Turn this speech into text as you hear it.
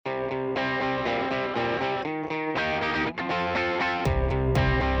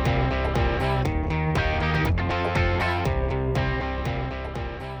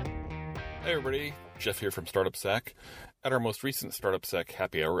Jeff here from Startup Sack. At our most recent Startup Sack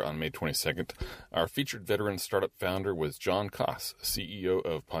happy hour on May 22nd, our featured veteran startup founder was John Koss, CEO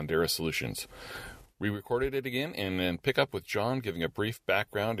of Pondera Solutions. We recorded it again and then pick up with John giving a brief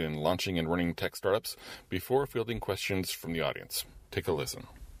background in launching and running tech startups before fielding questions from the audience. Take a listen.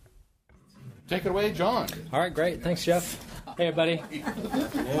 Take it away, John. All right, great. Thanks, Jeff. Hey, everybody.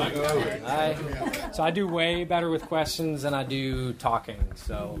 Hi. So I do way better with questions than I do talking.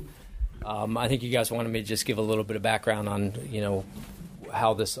 So I think you guys wanted me to just give a little bit of background on,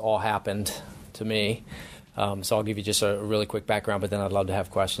 how this all happened to me. So I'll give you just a really quick background, but then I'd love to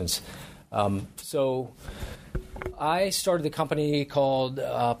have questions. So I started the company called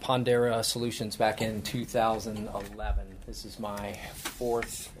Pondera Solutions back in 2011. This is my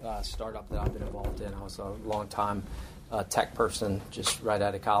fourth startup that I've been involved in. I was a long-time tech person just right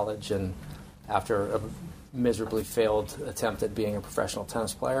out of college, and after a miserably failed attempt at being a professional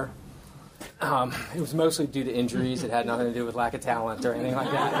tennis player. It was mostly due to injuries. It had nothing to do with lack of talent or anything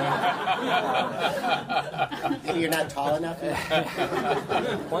like that. And you're not tall enough?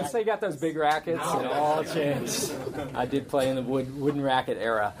 Once they got those big rackets, it all changed. I did play in the wooden racket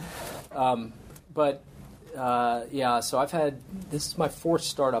era. So this is my fourth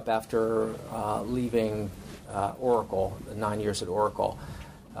startup after leaving Oracle, 9 years at Oracle.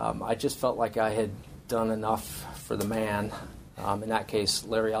 I just felt like I had done enough for the man. In that case,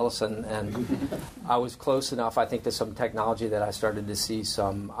 Larry Ellison, and I was close enough, I think, to some technology that I started to see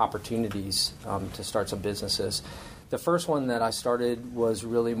some opportunities to start some businesses. The first one that I started was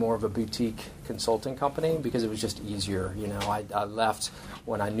really more of a boutique consulting company because it was just easier. I left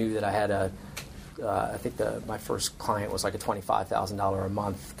when I knew that I had my first client was like a $25,000 a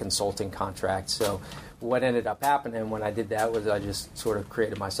month consulting contract. So what ended up happening when I did that was I just sort of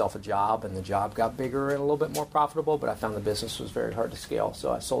created myself a job, and the job got bigger and a little bit more profitable, but I found the business was very hard to scale,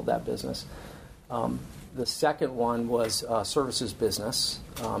 so I sold that business. The second one was a services business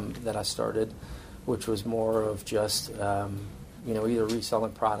that I started, which was more of just either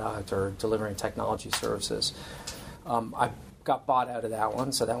reselling product or delivering technology services. I got bought out of that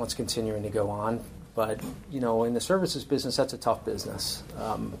one, so that one's continuing to go on. But, in the services business, that's a tough business.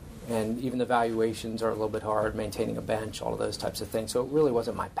 And even the valuations are a little bit hard, maintaining a bench, all of those types of things. So it really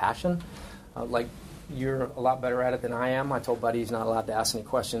wasn't my passion. You're a lot better at it than I am. I told Buddy he's not allowed to ask any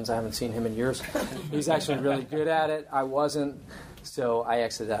questions. I haven't seen him in years. He's actually really good at it. I wasn't, so I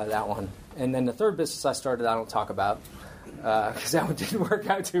exited out of that one. And then the third business I started, I don't talk about, because that one didn't work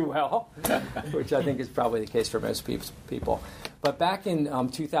out too well, which I think is probably the case for most people. But back in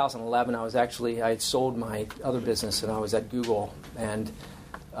 2011, I had sold my other business, and I was at Google, and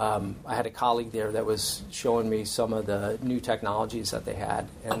I had a colleague there that was showing me some of the new technologies that they had,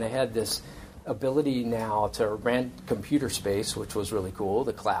 and they had this ability now to rent computer space, which was really cool,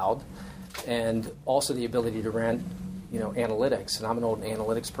 the cloud, and also the ability to rent, analytics. And I'm an old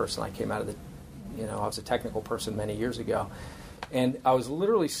analytics person. I came out of I was a technical person many years ago, and I was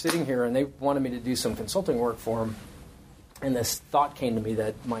literally sitting here, and they wanted me to do some consulting work for them. And this thought came to me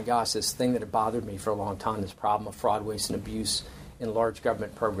that, my gosh, this thing that had bothered me for a long time, this problem of fraud, waste, and abuse in large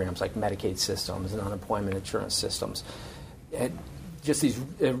government programs like Medicaid systems and unemployment insurance systems. It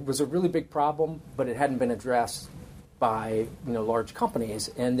was a really big problem, but it hadn't been addressed by large companies.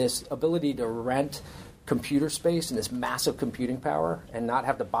 And this ability to rent computer space and this massive computing power and not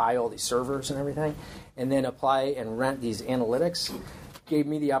have to buy all these servers and everything, and then apply and rent these analytics, gave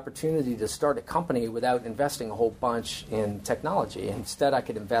me the opportunity to start a company without investing a whole bunch in technology. Instead, I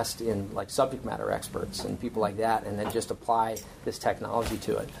could invest in subject matter experts and people like that, and then just apply this technology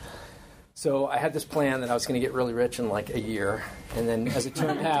to it. So I had this plan that I was going to get really rich in a year, and then as it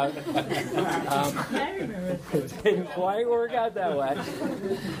turned out, it didn't quite work out that way.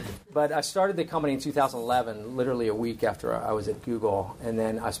 But I started the company in 2011, literally a week after I was at Google, and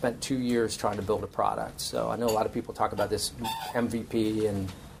then I spent 2 years trying to build a product. So I know a lot of people talk about this MVP and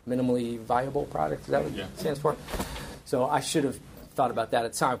minimally viable product. Is that what it stands for? So I should have thought about that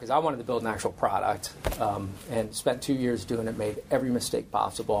at the time because I wanted to build an actual product, and spent 2 years doing it, made every mistake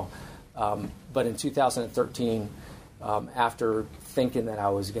possible. But in 2013, after thinking that I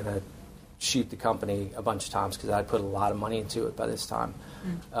was going to shoot the company a bunch of times because I put a lot of money into it by this time,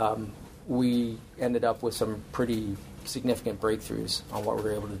 we ended up with some pretty significant breakthroughs on what we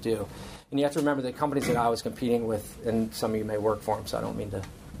were able to do. And you have to remember the companies that I was competing with, and some of you may work for them, so I don't mean to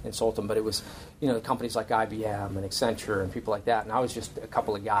insult them, but it was, companies like IBM and Accenture and people like that, and I was just a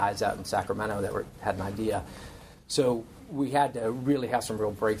couple of guys out in Sacramento that had an idea. So we had to really have some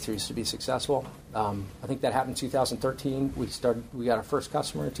real breakthroughs to be successful. I think that happened in 2013. We got our first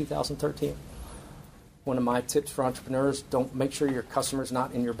customer in 2013. one of my tips for entrepreneurs: don't make sure your customer's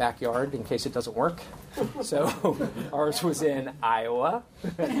not in your backyard in case it doesn't work. So ours was in Iowa,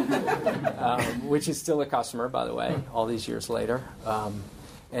 which is still a customer, by the way, all these years later.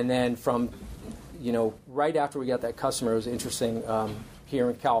 And then from, right after we got that customer, it was interesting. Here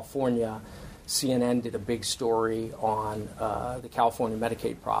in California, CNN did a big story on the California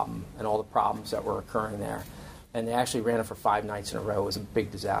Medicaid problem and all the problems that were occurring there. And they actually ran it for 5 nights in a row. It was a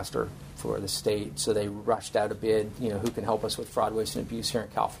big disaster for the state. So they rushed out a bid, who can help us with fraud, waste, and abuse here in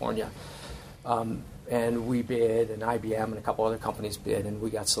California. And we bid, and IBM and a couple other companies bid, and we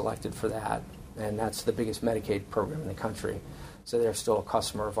got selected for that. And that's the biggest Medicaid program in the country. So they're still a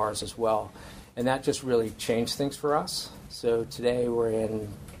customer of ours as well. And that just really changed things for us. So today we're in,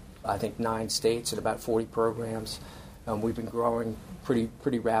 I think, 9 states and about 40 programs. We've been growing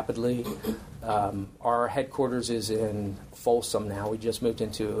pretty rapidly. Our headquarters is in Folsom now. We just moved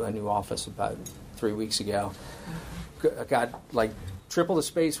into a new office about 3 weeks ago. Got triple the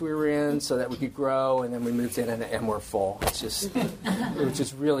space we were in so that we could grow, and then we moved in and we're full. It was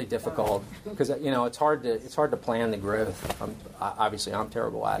just really difficult because it's hard to plan the growth. Obviously, I'm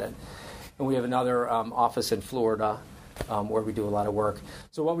terrible at it. And we have another office in Florida where we do a lot of work.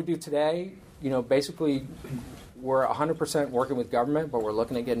 So what we do today, basically, we're 100% working with government, but we're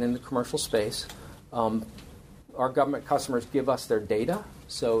looking at getting into the commercial space. Our government customers give us their data.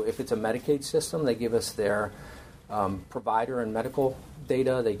 So if it's a Medicaid system, they give us their provider and medical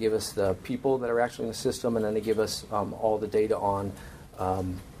data. They give us the people that are actually in the system, and then they give us all the data on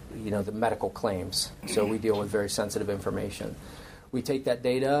the medical claims. So we deal with very sensitive information. We take that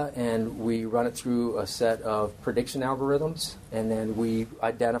data and we run it through a set of prediction algorithms, and then we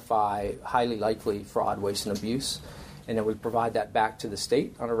identify highly likely fraud, waste, and abuse, and then we provide that back to the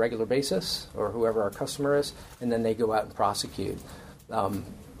state on a regular basis, or whoever our customer is, and then they go out and prosecute.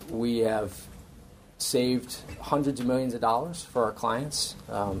 We have saved hundreds of millions of dollars for our clients.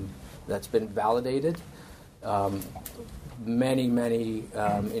 That's been validated. Many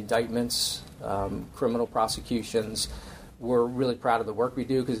indictments, criminal prosecutions. We're really proud of the work we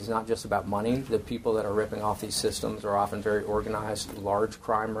do because it's not just about money. The people that are ripping off these systems are often very organized, large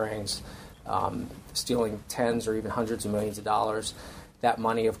crime rings, stealing tens or even hundreds of millions of dollars. That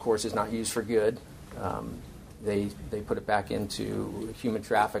money, of course, is not used for good. They put it back into human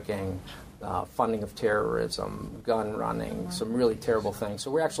trafficking, funding of terrorism, gun running, some really terrible things. So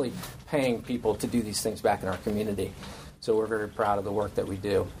we're actually paying people to do these things back in our community. So we're very proud of the work that we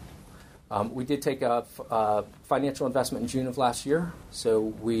do. We did take a financial investment in June of last year. So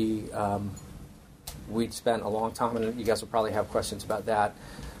we'd spent a long time, and you guys will probably have questions about that,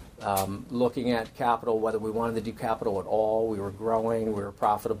 looking at capital, whether we wanted to do capital at all. We were growing, we were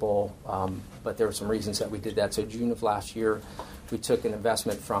profitable, but there were some reasons that we did that. So June of last year, we took an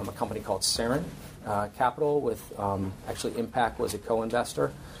investment from a company called Sarin Capital with, actually Impact was a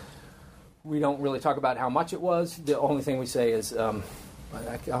co-investor. We don't really talk about how much it was. The only thing we say is,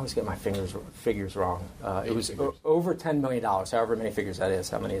 I always get my figures wrong. It was over $10 million, however many figures that is.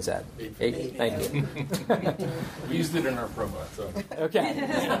 How many is that? 8? Thank you. We used it in our promo. So. Okay.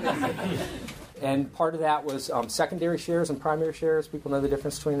 And part of that was secondary shares and primary shares. People know the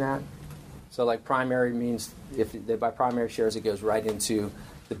difference between that? So primary means if they buy primary shares, it goes right into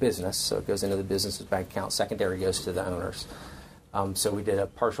the business. So it goes into the business's bank account. Secondary goes to the owners. So we did a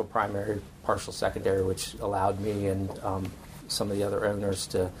partial primary, partial secondary, which allowed me and some of the other owners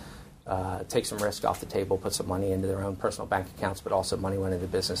to take some risk off the table, put some money into their own personal bank accounts, but also money went into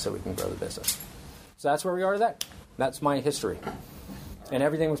the business so we can grow the business. So that's where we are today. That's my history. And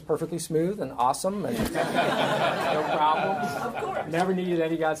everything was perfectly smooth and awesome and no problems. Of course. Never needed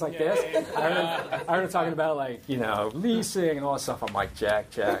any guys like this. I heard it talking about leasing and all that stuff. I'm like, check,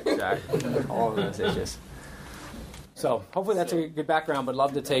 all of those issues. So hopefully that's a good background, but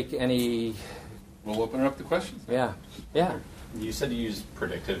love to take any. We'll open it up to questions. Yeah. You said you use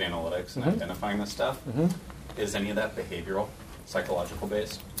predictive analytics in identifying this stuff. Mm-hmm. Is any of that behavioral, psychological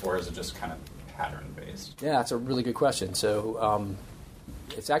based, or is it just kind of pattern based? Yeah, that's a really good question. So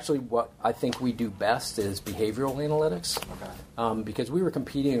it's actually what I think we do best is behavioral analytics. Okay. Because we were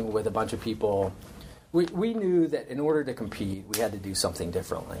competing with a bunch of people. We knew that in order to compete, we had to do something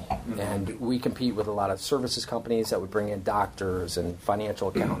differently. Mm-hmm. And we compete with a lot of services companies that would bring in doctors and financial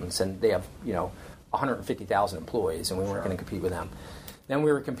accountants, and they have, 150,000 employees, and we weren't going to compete with them. Then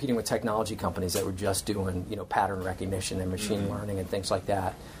we were competing with technology companies that were just doing, pattern recognition and machine learning and things like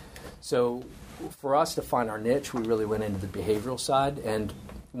that. So for us to find our niche, we really went into the behavioral side. And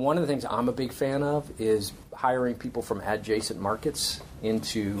one of the things I'm a big fan of is hiring people from adjacent markets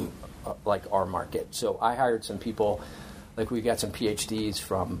into our market. So I hired some people, we got some PhDs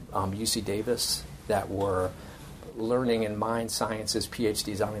from UC Davis that were learning in mind sciences,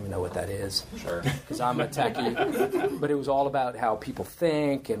 PhDs. I don't even know what that is. Sure. Because I'm a techie. But it was all about how people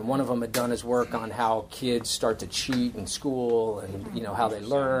think, and one of them had done his work on how kids start to cheat in school and, you know, how they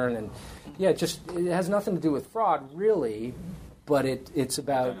learn. And, yeah, it has nothing to do with fraud, really, but it's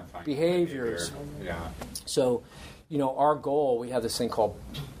about behaviors. Yeah. So, you know, our goal, we have this thing called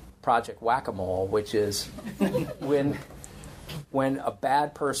Project Whack-A-Mole, which is when a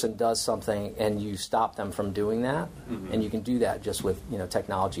bad person does something and you stop them from doing that, and you can do that just with, you know,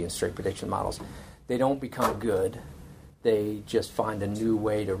 technology and straight prediction models, they don't become good. They just find a new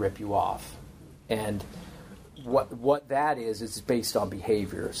way to rip you off. And what that is based on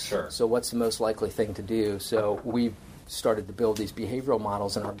behaviors. Sure. So what's the most likely thing to do? So we've started to build these behavioral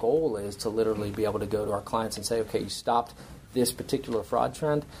models, and our goal is to literally be able to go to our clients and say, okay, you stopped this particular fraud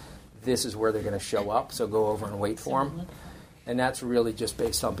trend. This is where they're going to show up, so go over and wait for them. And that's really just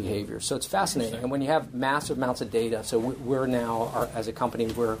based on behavior. So it's fascinating. And when you have massive amounts of data, so we're now, as a company,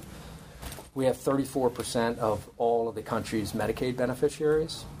 we have 34% of all of the country's Medicaid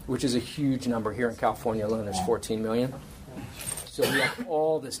beneficiaries, which is a huge number. Here in California alone, there's 14 million. So we have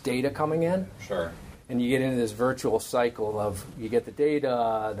all this data coming in. Sure. And you get into this virtual cycle of you get the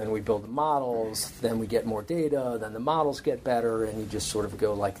data, then we build the models, then we get more data, then the models get better, and you just sort of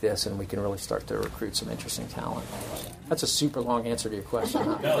go like this, and we can really start to recruit some interesting talent. That's a super long answer to your question.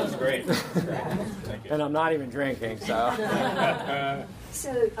 No, that's great. Thank you. And I'm not even drinking, so.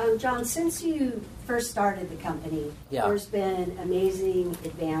 So, John, since you first started the company, there's been amazing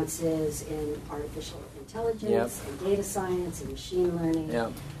advances in artificial intelligence and data science and machine learning. Yeah.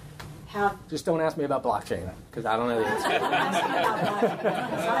 Just don't ask me about blockchain, because I don't know the answer.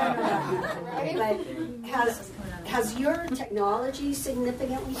 Has your technology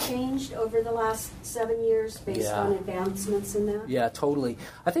significantly changed over the last 7 years based on advancements in that? Yeah, totally.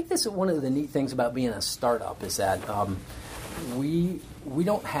 I think this is one of the neat things about being a startup is that we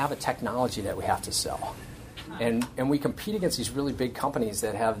don't have a technology that we have to sell. And we compete against these really big companies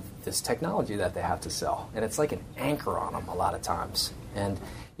that have this technology that they have to sell. And it's like an anchor on them a lot of times. And,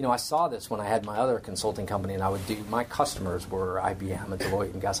 you know, I saw this when I had my other consulting company, and my customers were IBM and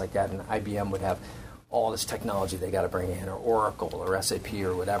Deloitte and guys like that, and IBM would have all this technology they got to bring in, or Oracle or SAP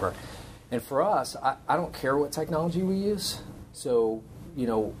or whatever. And for us, I don't care what technology we use. So, you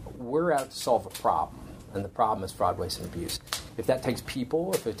know, we're out to solve a problem. And the problem is fraud, waste, and abuse. If that takes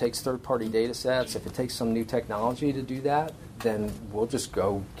people, if it takes third-party data sets, if it takes some new technology to do that, then we'll just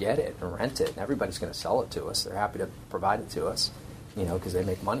go get it and rent it. And everybody's going to sell it to us. They're happy to provide it to us, you know, because they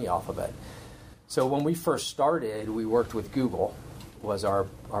make money off of it. So when we first started, we worked with Google, was our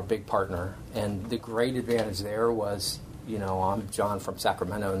big partner. And the great advantage there was, you know, I'm John from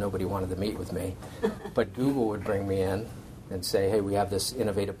Sacramento. Nobody wanted to meet with me. But Google would bring me in and say, hey, we have this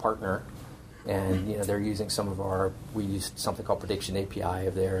innovative partner. And, you know, they're using we used something called Prediction API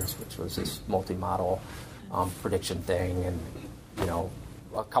of theirs, which was this multi-model prediction thing, and, you know,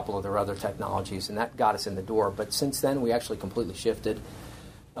 a couple of their other technologies, and that got us in the door. But since then, we actually completely shifted,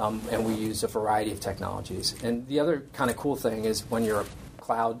 and we use a variety of technologies. And the other kind of cool thing is when you're a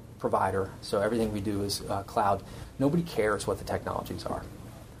cloud provider, so everything we do is cloud, nobody cares what the technologies are.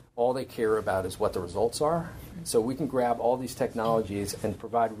 All they care about is what the results are. So we can grab all these technologies and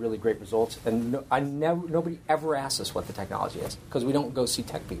provide really great results. And nobody ever asks us what the technology is, because we don't go see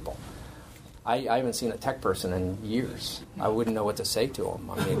tech people. I haven't seen a tech person in years. I wouldn't know what to say to them.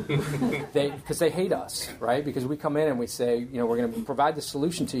 I mean, because they hate us, right? Because we come in and we say, you know, we're going to provide the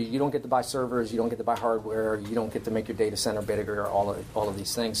solution to you. You don't get to buy servers. You don't get to buy hardware. You don't get to make your data center bigger. All of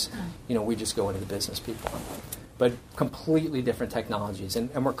these things. You know, we just go into the business people. But completely different technologies,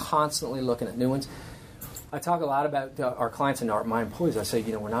 and we're constantly looking at new ones. I talk a lot about our clients and my employees. I say,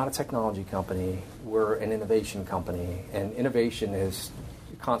 you know, we're not a technology company. We're an innovation company, and innovation is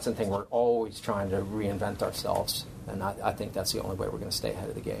a constant thing. We're always trying to reinvent ourselves, and I think that's the only way we're going to stay ahead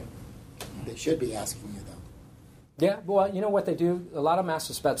of the game. They should be asking you, though. Yeah, well, you know what they do? A lot of them ask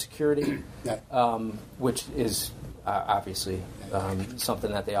us about security, which is obviously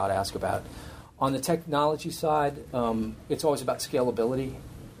something that they ought to ask about. On the technology side, it's always about scalability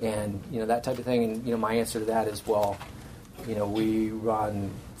and, you know, that type of thing. And, you know, my answer to that is, well, you know, we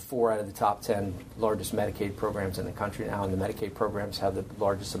run 4 out of the top 10 largest Medicaid programs in the country now, and the Medicaid programs have the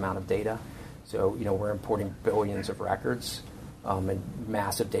largest amount of data. So, you know, we're importing billions of records and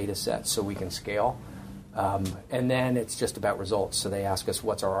massive data sets so we can scale. And then it's just about results. So they ask us,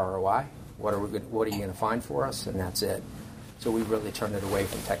 what's our ROI? What are you going to find for us? And that's it. So we really turned it away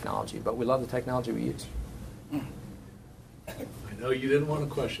from technology. But we love the technology we use. know you didn't want a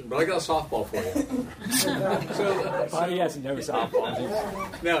question, but I got a softball for you. He has no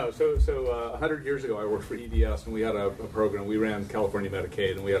softball. No, so 100 years ago, I worked for EDS, and we had a program. We ran California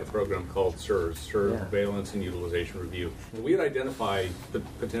Medicaid, and we had a program called SURS, Surveillance and Utilization Review. And we'd identify the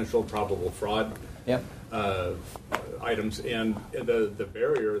potential probable fraud items, and the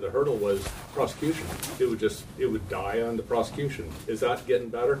barrier, the hurdle was prosecution. It would die on the prosecution. Is that getting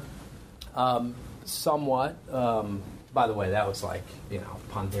better? Somewhat. By the way, that was like,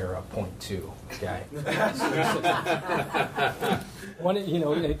 Pondera 0.2. Okay.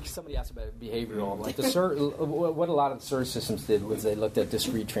 Somebody asked about behavioral. Like what a lot of the SURS systems did was they looked at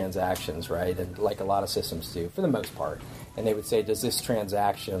discrete transactions, right? And like a lot of systems do, for the most part. And they would say, does this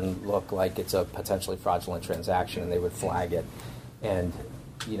transaction look like it's a potentially fraudulent transaction? And they would flag it. And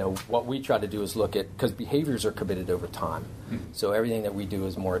what we try to do is look at, because behaviors are committed over time. So everything that we do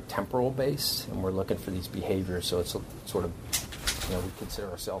is more temporal based, and we're looking for these behaviors. So it's sort of, we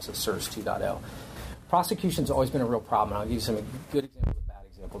consider ourselves as SURS 2.0. Prosecution's always been a real problem. I'll give you some good examples and bad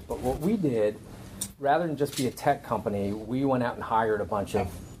examples. But what we did, rather than just be a tech company, we went out and hired a bunch of,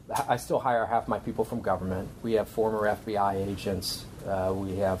 I still hire half my people from government. We have former FBI agents.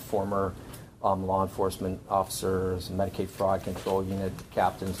 We have former law enforcement officers, Medicaid fraud control unit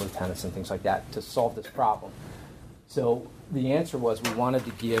captains, lieutenants, and things like that to solve this problem. So the answer was we wanted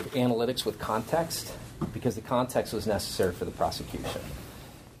to give analytics with context because the context was necessary for the prosecution.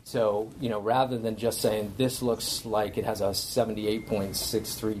 So, rather than just saying this looks like it has a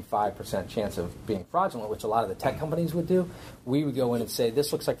 78.635% chance of being fraudulent, which a lot of the tech companies would do, we would go in and say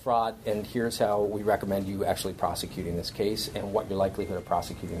this looks like fraud, and here's how we recommend you actually prosecuting this case and what your likelihood of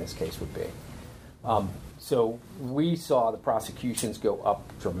prosecuting this case would be. So we saw the prosecutions go up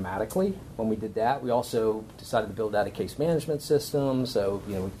dramatically when we did that. We also decided to build out a case management system, so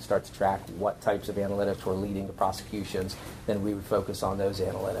we could start to track what types of analytics were leading to prosecutions. Then we would focus on those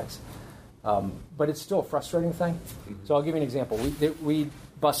analytics. But it's still a frustrating thing. So I'll give you an example. We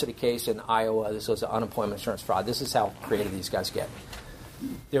busted a case in Iowa. This was an unemployment insurance fraud. This is how creative these guys get.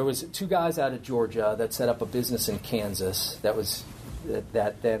 There was 2 guys out of Georgia that set up a business in Kansas that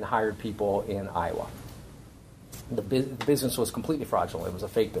then hired people in Iowa. The business was completely fraudulent. It was a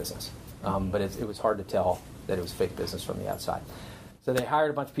fake business, but it was hard to tell that it was fake business from the outside. So they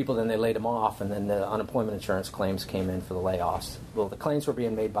hired a bunch of people, then they laid them off, and then the unemployment insurance claims came in for the layoffs. Well, the claims were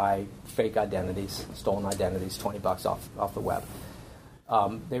being made by fake identities, stolen identities, $20 off the web.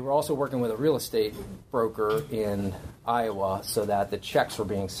 They were also working with a real estate broker in Iowa so that the checks were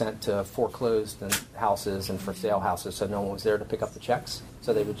being sent to foreclosed houses and for sale houses, so no one was there to pick up the checks.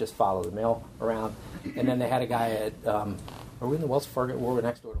 So they would just follow the mail around. And then they had a guy at, are we in the Wells Fargo? We're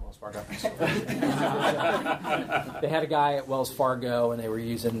next door to Wells Fargo. They had a guy at Wells Fargo, and they were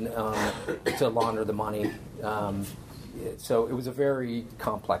using to launder the money. So it was a very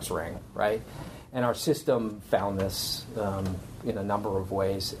complex ring, right? And our system found this in a number of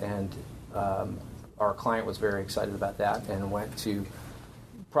ways, and our client was very excited about that and went to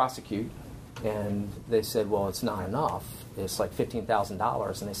prosecute. And they said, well, it's not enough. It's like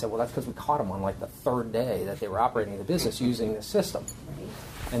 $15,000. And they said, well, that's because we caught them on like the 3rd day that they were operating the business using this system.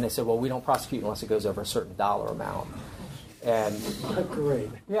 And they said, well, we don't prosecute unless it goes over a certain dollar amount. And great.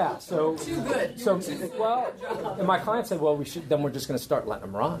 Yeah, so too good. And my client said, well, then we're just going to start letting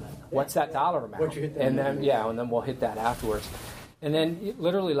them run. What's that dollar amount? And then we'll hit that afterwards. And then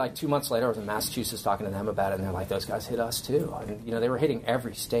literally like 2 months later, I was in Massachusetts talking to them about it, and they're like, those guys hit us too. And they were hitting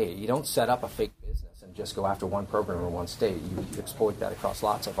every state. You don't set up a fake business and just go after one program or one state. You exploit that across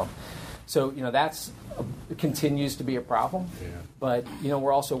lots of them. So, it continues to be a problem. Yeah. But,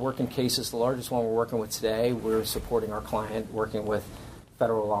 we're also working cases. The largest one we're working with today, we're supporting our client working with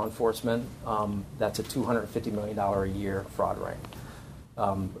federal law enforcement. That's a $250 million a year fraud ring.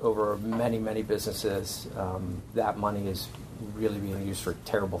 Over many, many businesses, that money is really being used for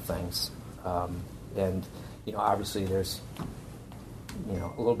terrible things. And, obviously there's, a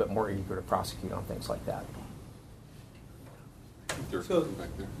little bit more eager to prosecute on things like that. So,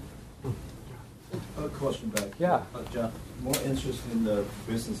 a question back. Yeah. John, more interest in the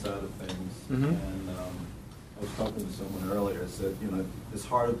business side of things. Mm-hmm. And I was talking to someone earlier. I said, it's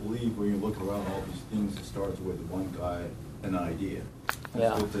hard to believe when you look around all these things. It starts with one guy, an idea.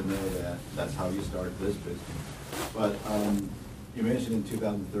 It's good to know that that's how you started this business. But you mentioned in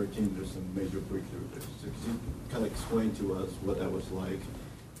 2013 there's some major breakthroughs. So could you kind of explain to us what that was like?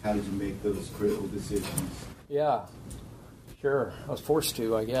 How did you make those critical decisions? Yeah. Sure, I was forced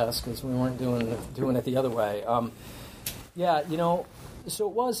to, I guess, because we weren't doing it the other way. So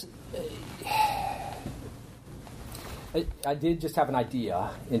it was. I did just have an idea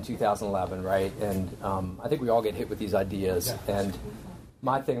in 2011, right? And I think we all get hit with these ideas. Yeah. And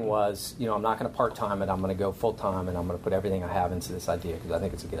my thing was, I'm not going to part-time it. I'm going to go full-time, and I'm going to put everything I have into this idea because I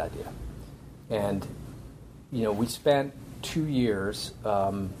think it's a good idea. And, we spent 2 years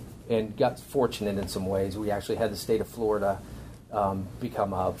and got fortunate in some ways. We actually had the state of Florida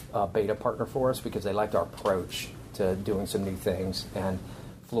become a beta partner for us because they liked our approach to doing some new things. And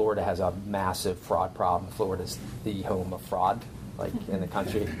Florida has a massive fraud problem. Florida's the home of fraud, like in the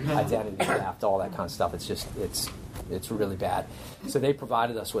country. Identity theft, all that kind of stuff. It's really bad. So they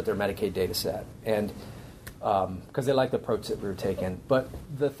provided us with their Medicaid data set, and because they liked the approach that we were taking. But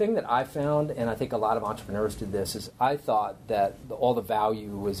the thing that I found, and I think a lot of entrepreneurs did this, is I thought that all the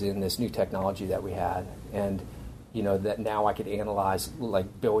value was in this new technology that we had, and that now I could analyze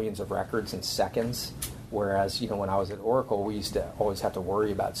like billions of records in seconds. Whereas, when I was at Oracle, we used to always have to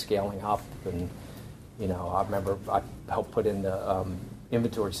worry about scaling up. And, I remember I helped put in the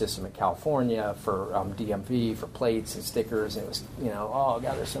inventory system in California for DMV, for plates and stickers. And it was, oh,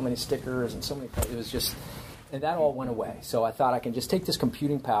 God, there's so many stickers and so many plates. It was just, and that all went away. So I thought I can just take this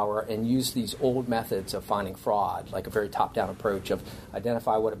computing power and use these old methods of finding fraud, like a very top-down approach of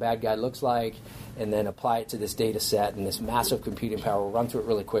identify what a bad guy looks like, and then apply it to this data set and this massive computing power, run through it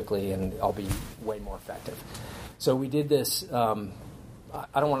really quickly, and I'll be way more effective. So we did this,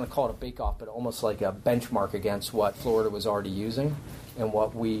 I don't want to call it a bake-off, but almost like a benchmark against what Florida was already using and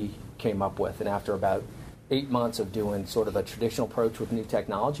what we came up with. And after about 8 months of doing sort of a traditional approach with new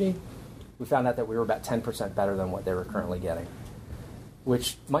technology, we found out that we were about 10% better than what they were currently getting,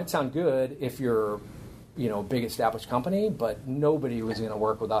 which might sound good if you're a big established company, but nobody was going to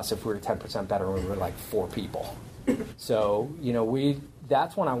work with us if we were 10% better when we were like 4 people. So,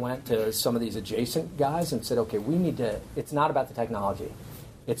 that's when I went to some of these adjacent guys and said, okay, it's not about the technology.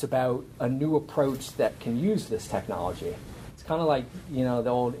 It's about a new approach that can use this technology. It's kind of like, the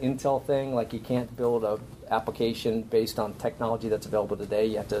old Intel thing, like you can't build a application based on technology that's available today.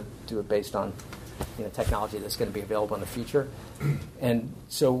 You have to do it based on technology that's going to be available in the future. And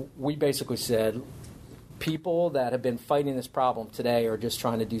so we basically said, people that have been fighting this problem today are just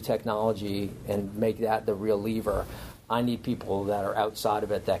trying to do technology and make that the real lever. I need people that are outside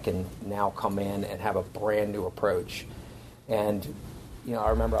of it that can now come in and have a brand new approach. And I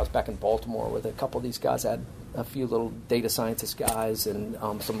remember I was back in Baltimore with a couple of these guys. I had a few little data scientist guys and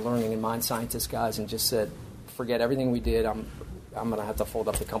some learning and mind scientist guys, and just said, forget everything we did. I'm going to have to fold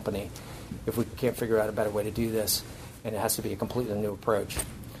up the company if we can't figure out a better way to do this, and it has to be a completely new approach.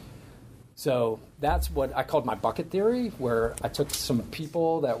 So that's what I called my bucket theory, where I took some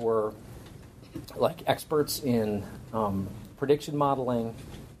people that were like experts in prediction modeling.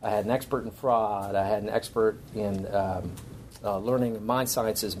 I had an expert in fraud. I had an expert in learning and mind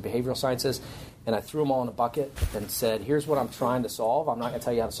sciences and behavioral sciences. And I threw them all in a bucket and said, here's what I'm trying to solve. I'm not going to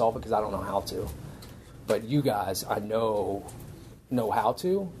tell you how to solve it because I don't know how to. But you guys, I know how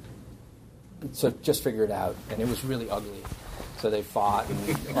to. So just figure it out. And it was really ugly. So they fought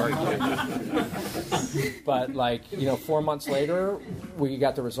and argued. But 4 months later, we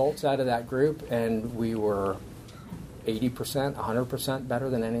got the results out of that group, and we were 80%, 100%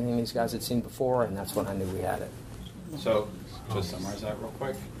 better than anything these guys had seen before, and that's when I knew we had it. So to summarize that real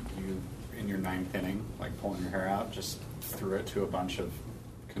quick, you, in your 9th inning, like pulling your hair out, just threw it to a bunch of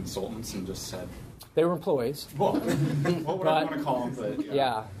consultants and just said... They were employees. Well, what would I want to call them? But,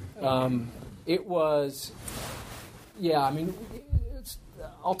 yeah. It was... Yeah, I mean,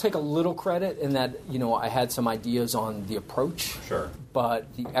 I'll take a little credit in that, I had some ideas on the approach. Sure.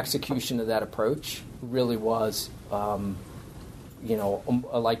 But the execution of that approach really was, like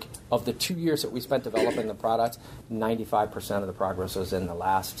of the 2 years that we spent developing the product, 95% of the progress was in the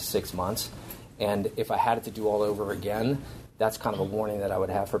last 6 months. And if I had it to do all over again, that's kind of a warning that I would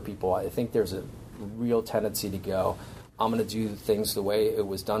have for people. I think there's a real tendency to go, I'm going to do things the way it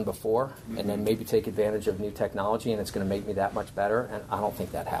was done before, and then maybe take advantage of new technology, and it's going to make me that much better, and I don't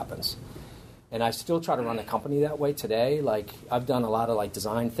think that happens. And I still try to run a company that way today. Like, I've done a lot of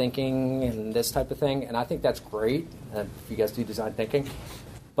design thinking and this type of thing, and I think that's great if you guys do design thinking.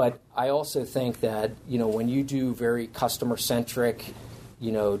 But I also think that, when you do very customer-centric,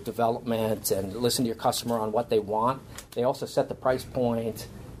 development and listen to your customer on what they want, they also set the price point.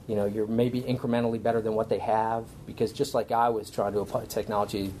 You're maybe incrementally better than what they have, because just like I was trying to apply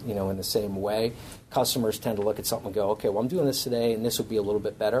technology, in the same way, customers tend to look at something and go, okay, well, I'm doing this today, and this will be a little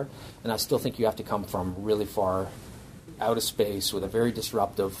bit better. And I still think you have to come from really far out of space with a very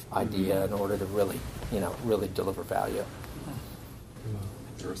disruptive idea in order to really, really deliver value.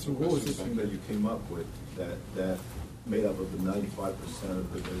 So what was this thing that you came up with that made up of the 95%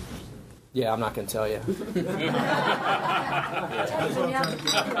 of the business? Yeah, I'm not going to tell you.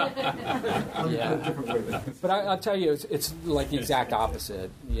 Yeah. But I'll tell you, it's like the exact opposite.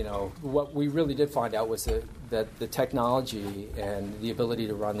 You know, what we really did find out was that the technology and the ability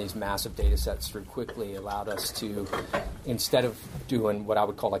to run these massive data sets through quickly allowed us to, instead of doing what I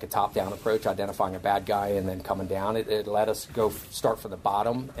would call like a top-down approach, identifying a bad guy and then coming down, it let us go start from the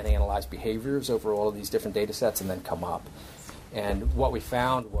bottom and analyze behaviors over all of these different data sets and then come up. And what we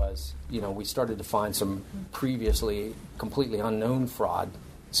found was, you know, we started to find some previously completely unknown fraud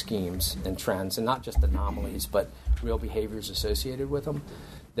schemes and trends, and not just anomalies, but real behaviors associated with them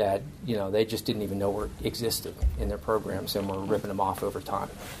that, you know, they just didn't even know were existed in their programs, and were ripping them off over time.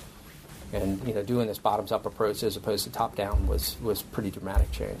 And, you know, doing this bottoms-up approach as opposed to top-down was pretty dramatic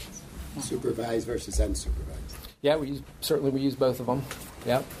change. Supervised versus unsupervised. Yeah, we use both of them.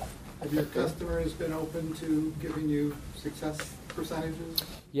 Yep. Have your customers been open to giving you success percentages?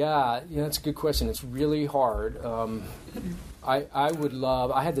 Yeah, that's a good question. It's really hard. I would love.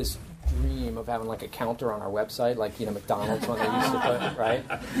 I had this dream of having like a counter on our website, like McDonald's when they used to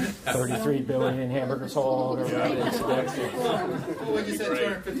put 33 billion hamburgers sold or whatever. Well, when you said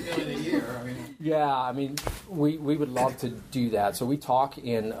 250 million a year, I mean. Yeah, I mean, we would love to do that. So we talk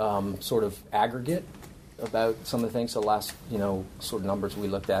in sort of aggregate about some of the things. The last, sort of numbers we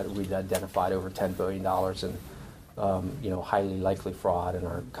looked at, we'd identified over $10 billion in, highly likely fraud, and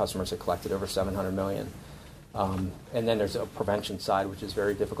our customers had collected over $700 million. And then there's a prevention side, which is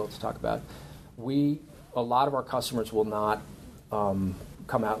very difficult to talk about. A lot of our customers will not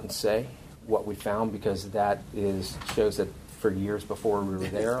come out and say what we found, because that shows that for years before we were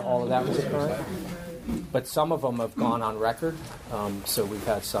there, all of that was occurring. But some of them have gone on record. So we've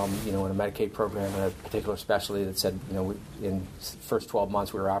had some, in a Medicaid program, in a particular specialty that said, in the first 12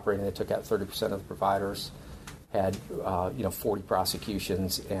 months we were operating, they took out 30% of the providers, had, 40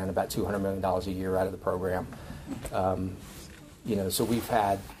 prosecutions, and about $200 million a year out of the program. So we've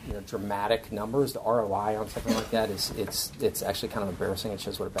had, dramatic numbers. The ROI on something like that it's actually kind of embarrassing. It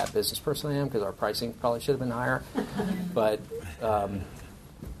shows what a bad business person I am, because our pricing probably should have been higher. But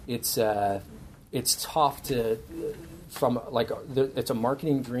it's tough to, it's a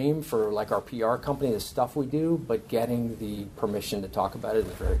marketing dream for like our PR company, the stuff we do, but getting the permission to talk about it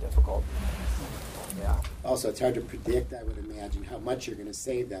is very difficult. Yeah. Also, it's hard to predict, I would imagine, how much you're going to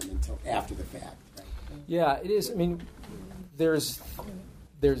save them until after the fact. Right? Yeah, it is. I mean, there's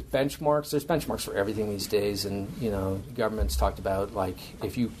benchmarks. There's benchmarks for everything these days, and government's talked about, like,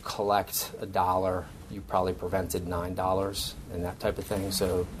 if you collect $1, you probably prevented $9 and that type of thing.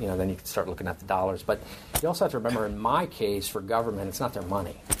 So then you can start looking at the dollars. But you also have to remember, in my case, for government, it's not their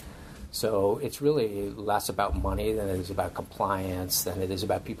money. So it's really less about money than it is about compliance, than it is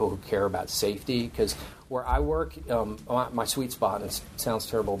about people who care about safety. Because where I work, my sweet spot, and it sounds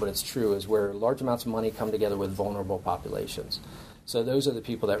terrible, but it's true, is where large amounts of money come together with vulnerable populations. So those are the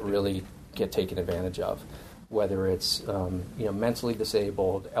people that really get taken advantage of, whether it's mentally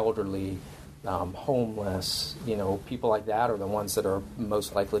disabled, elderly, homeless, people like that are the ones that are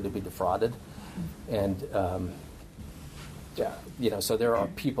most likely to be defrauded. And so there are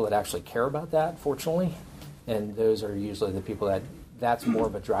people that actually care about that, fortunately, and those are usually the people that's more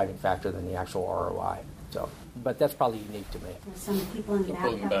of a driving factor than the actual ROI. So, but that's probably unique to me. Some people in the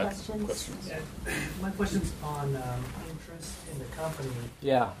back have questions. Yeah. My question's on interest in the company.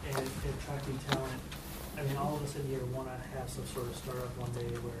 Yeah. And attracting talent. I mean, all of us in here want to have some sort of startup one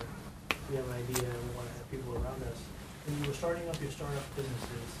day where we have an idea and we want to have people around us. When you were starting up your startup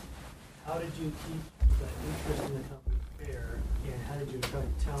businesses, how did you keep that interest in the company fair, and how did you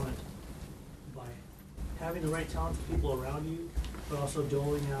attract talent by having the right talented people around you, but also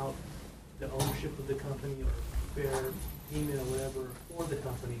doling out the ownership of the company or fair payment or whatever for the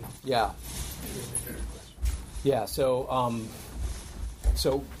company? Yeah. Yeah. So I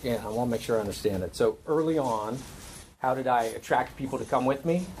want to make sure I understand it. So early on, how did I attract people to come with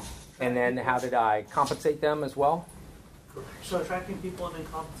me, and then how did I compensate them as well? So attracting people and then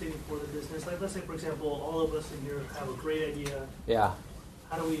compensating for the business. Like, let's say, for example, all of us in here have a great idea. Yeah.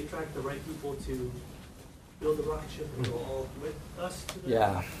 How do we attract the right people to build the rocket ship and go all with us to the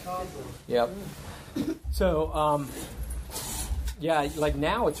top? Yep. So, like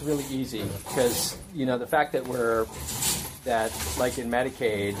now it's really easy, because, the fact that like in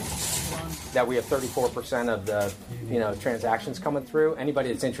Medicaid, that we have 34% of the, transactions coming through.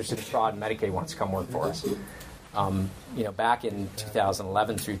 Anybody that's interested in fraud in Medicaid wants to come work for us. Back in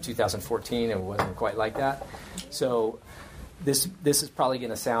 2011 through 2014, it wasn't quite like that. So this is probably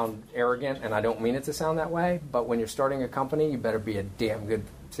going to sound arrogant, and I don't mean it to sound that way, but when you're starting a company, you better be a damn good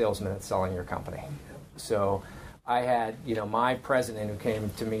salesman at selling your company. So I had, my president who came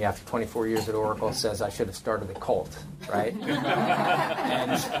to me after 24 years at Oracle says I should have started a cult, right?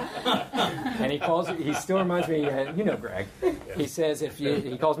 and he still reminds me, Greg. He says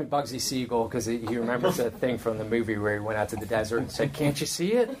he calls me Bugsy Siegel because he remembers that thing from the movie where he went out to the desert and said, "Can't you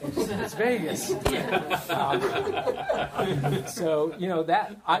see it? It's Vegas." So,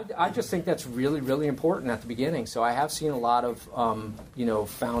 that I just think that's really, really important at the beginning. So I have seen a lot of,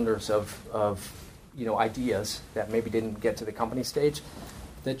 founders of ideas that maybe didn't get to the company stage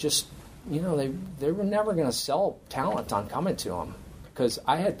that just, they were never going to sell talent on coming to them. Because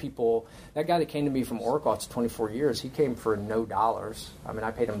I had people, that guy that came to me from Oracle, it's 24 years, he came for no dollars. I mean,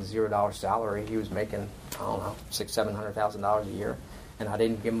 I paid him a $0 salary. He was making, $600,000-$700,000 a year. And I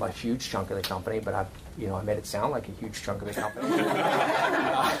didn't give him a huge chunk of the company, but I made it sound like a huge chunk of the company.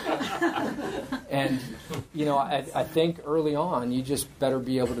 And, I think early on, you just better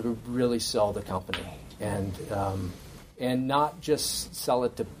be able to really sell the company. And not just sell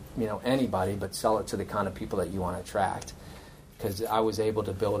it to, anybody, but sell it to the kind of people that you want to attract. Because I was able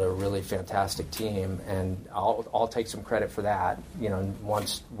to build a really fantastic team, and I'll take some credit for that.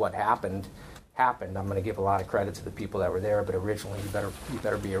 Once what happened, I'm going to give a lot of credit to the people that were there, but originally you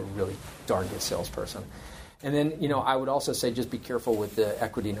better be a really darn good salesperson. And then, I would also say just be careful with the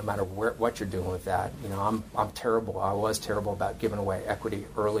equity no matter what you're doing with that. I'm terrible. I was terrible about giving away equity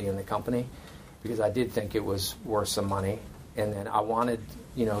early in the company because I did think it was worth some money. And then I wanted,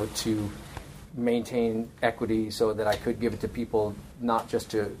 to maintain equity so that I could give it to people not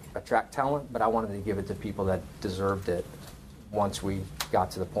just to attract talent, but I wanted to give it to people that deserved it once we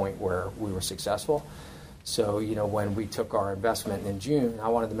got to the point where we were successful. So, when we took our investment in June, I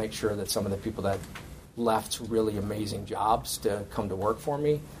wanted to make sure that some of the people that left really amazing jobs to come to work for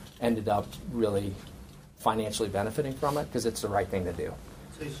me ended up really financially benefiting from it because it's the right thing to do.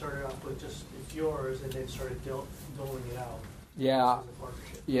 So you started off with just, it's yours, and then started doling it out. Yeah. As a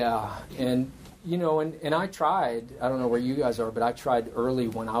partnership. Yeah. And, and I tried, I don't know where you guys are, but I tried early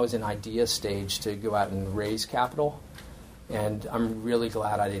when I was in idea stage to go out and raise capital. And I'm really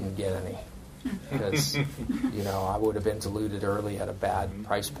glad I didn't get any because, I would have been diluted early at a bad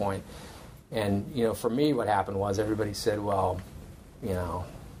price point. And, for me, what happened was everybody said, well,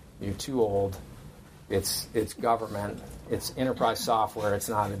 you're too old. It's government. It's enterprise software. It's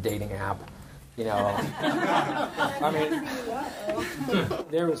not a dating app. I mean,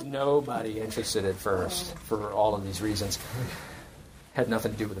 there was nobody interested at first for all of these reasons. Had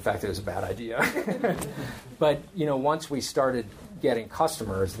nothing to do with the fact that it was a bad idea. But, once we started getting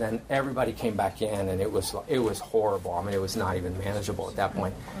customers, then everybody came back in, and it was horrible. I mean, it was not even manageable at that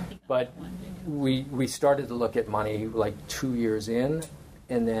point. But we started to look at money like 2 years in,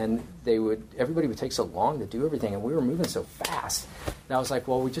 and then everybody would take so long to do everything, and we were moving so fast. And I was like,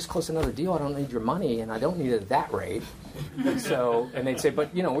 well, we just closed another deal. I don't need your money, and I don't need it at that rate. And they'd say,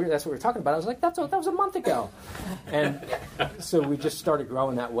 but, that's what we were talking about. I was like, that was a month ago. And so we just started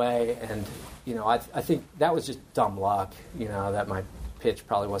growing that way, and, I think that was just dumb luck, that my pitch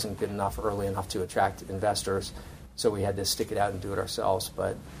probably wasn't good enough early enough to attract investors, so we had to stick it out and do it ourselves.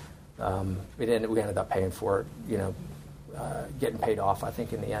 But we ended up paying for it, getting paid off, I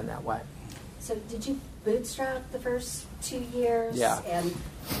think, in the end that way. So did you bootstrap the first 2 years? Yeah. And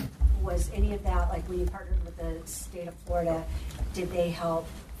was any of that, like when you partnered with the state of Florida, did they help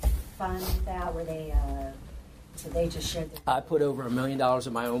fund that? Were they, so they just shared I put over $1 million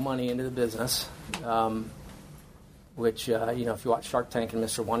of my own money into the business, which, if you watch Shark Tank and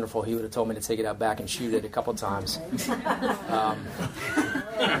Mr. Wonderful, he would have told me to take it out back and shoot it a couple times.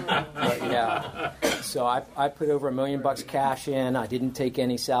 But yeah, so I put over $1 million cash in. I didn't take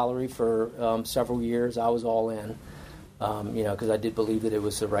any salary for several years. I was all in, because I did believe that it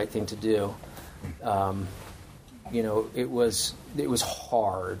was the right thing to do. It was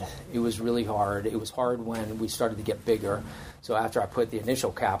hard. It was really hard. It was hard when we started to get bigger. So after I put the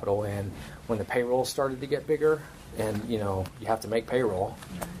initial capital in, when the payroll started to get bigger, and you have to make payroll,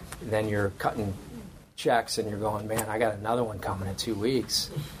 then you're cutting checks and you're going, man, I got another one coming in 2 weeks,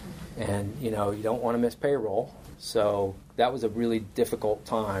 and you don't want to miss payroll. So that was a really difficult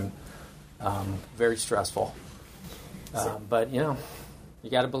time, very stressful. But you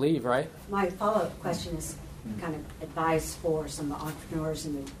got to believe, right? My follow-up question is kind of advice for some entrepreneurs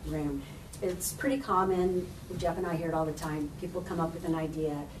in the room. It's pretty common, Jeff and I hear it all the time, people come up with an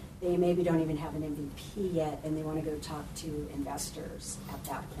idea, they maybe don't even have an MVP yet, and they want to go talk to investors at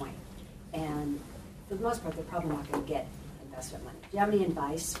that point. And for the most part, they're probably not going to get investment money. Do you have any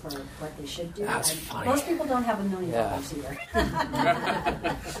advice for what they should do? That's funny. Most people don't have $1 million either.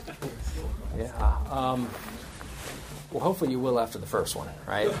 Yeah. Well, hopefully you will after the first one,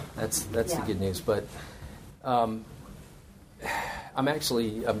 right? That's the good news. But I'm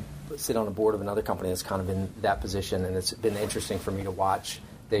actually sit on a board of another company that's kind of in that position, and it's been interesting for me to watch.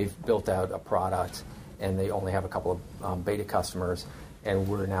 They've built out a product, and they only have a couple of beta customers, and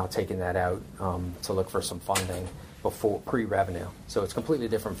we're now taking that out to look for some funding before pre-revenue. So it's completely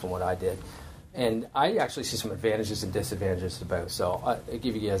different from what I did. And I actually see some advantages and disadvantages to both. So I'll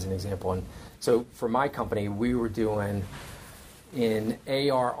give you guys an example. And so for my company, we were doing in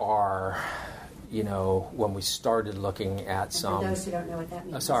ARR, when we started looking at some... For those who don't know what that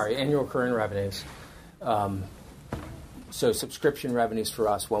means. Annual recurring revenues. So subscription revenues for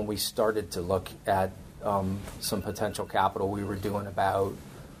us, when we started to look at some potential capital, we were doing about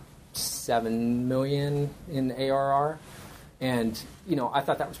 $7 million in ARR. And, I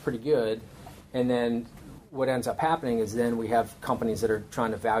thought that was pretty good. And then what ends up happening is then we have companies that are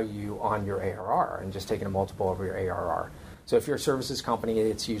trying to value you on your ARR and just taking a multiple over your ARR. So if you're a services company,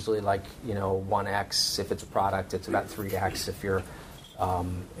 it's usually like, 1x. If it's a product, it's about 3x. If you're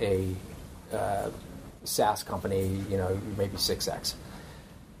a SaaS company, maybe 6x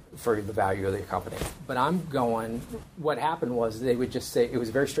for the value of the company. But what happened was they would just say, it was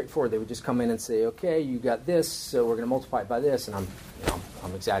very straightforward. They would just come in and say, okay, you got this, so we're going to multiply it by this. And I'm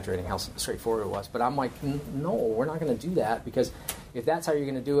exaggerating how straightforward it was. But I'm like, no, we're not going to do that, because if that's how you're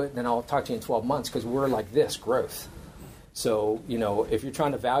going to do it, then I'll talk to you in 12 months, because we're like this growth. So, if you're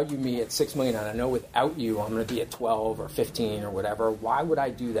trying to value me at $6 million, and I know without you I'm going to be at 12 or 15 or whatever, why would I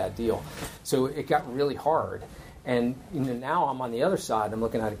do that deal? So it got really hard. And now I'm on the other side. I'm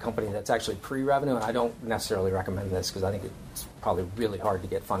looking at a company that's actually pre-revenue, and I don't necessarily recommend this because I think it's probably really hard to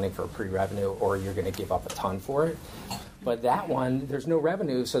get funding for a pre-revenue, or you're going to give up a ton for it. But that one, there's no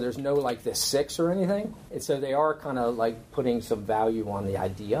revenue, so there's no like this 6 or anything. And so they are kind of like putting some value on the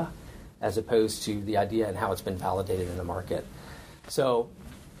idea, as opposed to the idea and how it's been validated in the market. So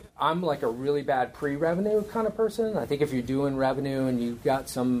I'm like a really bad pre-revenue kind of person. I think if you're doing revenue and you've got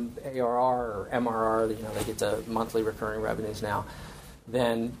some ARR or MRR, they get to monthly recurring revenues now,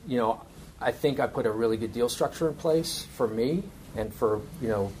 then, I think I put a really good deal structure in place for me and for,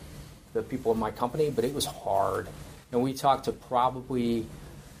 the people in my company, but it was hard. And we talked to probably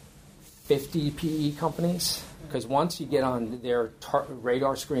 50 PE companies, because once you get on their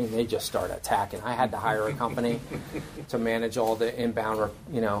radar screen, they just start attacking. I had to hire a company to manage all the inbound,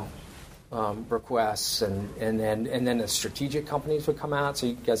 requests, and then the strategic companies would come out. So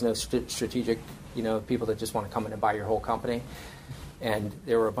you guys know strategic, people that just want to come in and buy your whole company. And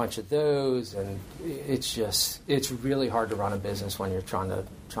there were a bunch of those, and it's really hard to run a business when you're trying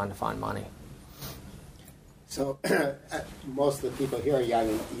to find money. So most of the people here are young,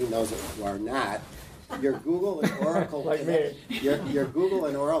 and you know who are not. Your Google and Oracle like me. Your Google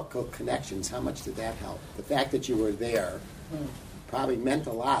and Oracle connections, how much did that help? The fact that you were there probably meant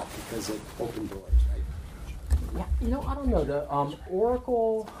a lot because it opened doors, right? Yeah, I don't know. The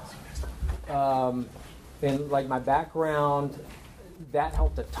Oracle, in like my background, that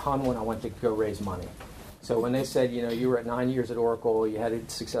helped a ton when I went to go raise money. So when they said, you were at 9 years at Oracle, you had a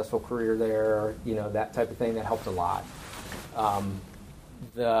successful career there, that type of thing, that helped a lot.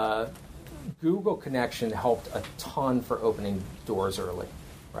 The Google connection helped a ton for opening doors early,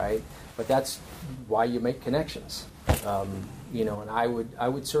 right? But that's why you make connections. And I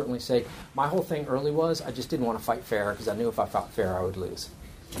would certainly say my whole thing early was I just didn't want to fight fair, because I knew if I fought fair I would lose.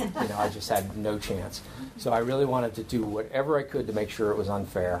 I just had no chance. So I really wanted to do whatever I could to make sure it was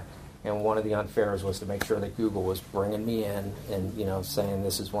unfair. And one of the unfairs was to make sure that Google was bringing me in and, saying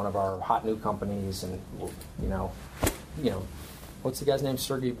this is one of our hot new companies, and, what's the guy's name?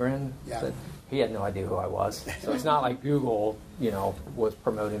 Sergey Brin? Yeah. He had no idea who I was. So it's not like Google, was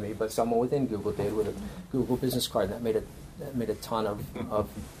promoting me, but someone within Google did with a Google business card. That made a ton of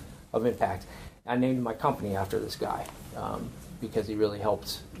impact. I named my company after this guy because he really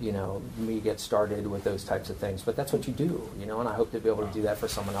helped, me get started with those types of things. But that's what you do, and I hope to be able to do that for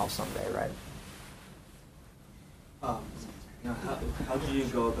someone else someday, right? How do you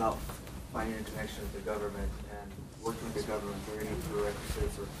go about finding a connection with the government and working with the government? Are there any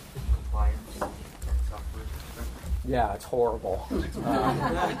prerequisites or compliance and software? Yeah, it's horrible.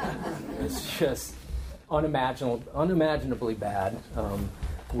 It's just unimaginably bad,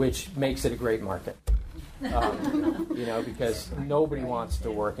 which makes it a great market. Because nobody wants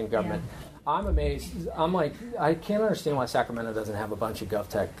to work in government. Yeah. I'm amazed. I can't understand why Sacramento doesn't have a bunch of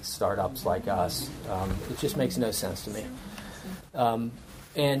GovTech startups like us. It just makes no sense to me.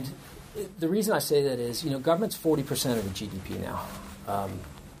 And the reason I say that is, government's 40% of the GDP now,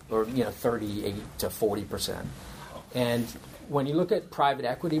 or 38 to 40%. And when you look at private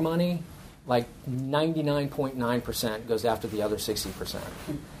equity money, like 99.9% goes after the other 60%.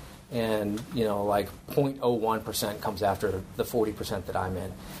 and like 0.01% comes after the 40% that I'm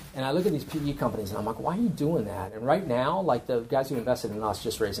in. And I look at these PE companies and I'm like, why are you doing that? And right now, like the guys who invested in us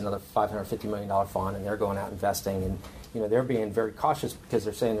just raised another $550 million fund, and they're going out investing, and they're being very cautious because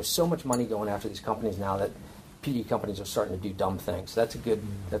they're saying there's so much money going after these companies now that PE companies are starting to do dumb things. So that's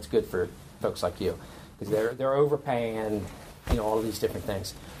good for folks like you, because they're overpaying, all of these different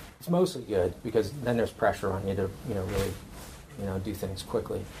things. It's mostly good because then there's pressure on you to really do things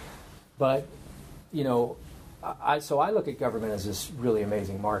quickly. But so I look at government as this really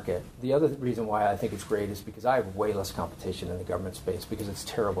amazing market. The other reason why I think it's great is because I have way less competition in the government space because it's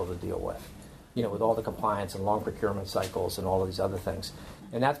terrible to deal with, with all the compliance and long procurement cycles and all of these other things.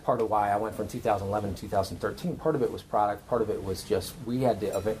 And that's part of why I went from 2011 to 2013. Part of it was product. Part of it was just we had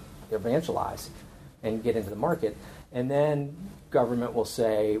to evangelize and get into the market. And then government will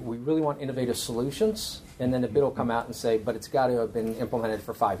say, we really want innovative solutions. And then the bid will come out and say, but it's got to have been implemented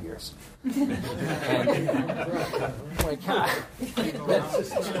for 5 years. It's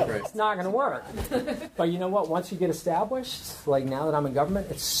not going to work. But you know what? Once you get established, like now that I'm in government,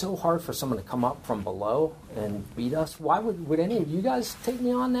 it's so hard for someone to come up from below and beat us. Why would any of you guys take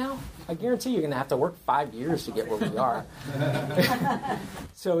me on now? I guarantee you're going to have to work 5 years to get where we are.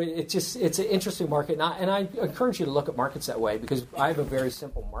 So it's an interesting market. And I encourage you to look at markets that way, because I have a very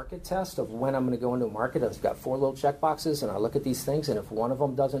simple market test of when I'm going to go into a market. I've got 4 little check boxes, and I look at these things, and if one of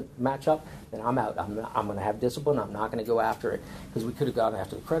them doesn't match up, then I'm out. I'm going to have discipline. I'm not going to go after it, because we could have gone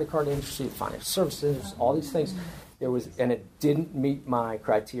after the credit card industry, the financial services, all these things. And it didn't meet my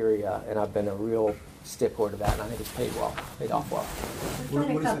criteria, and I've been a real stickler to that, and I think it's paid off well. We've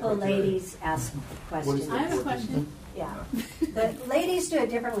had a couple of ladies ask questions. I have a question. Yeah. The ladies do it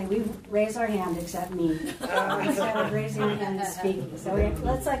differently. We raise our hand, except me, instead of raising our hand and speaking. So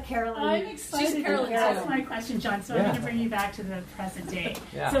let's let Carolyn. I'm excited to ask my question, John, so I'm going to bring you back to the present day.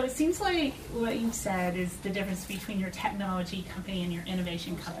 Yeah. So it seems like what you've said is the difference between your technology company and your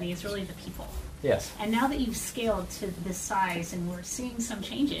innovation company is really the people. Yes. And now that you've scaled to this size and we're seeing some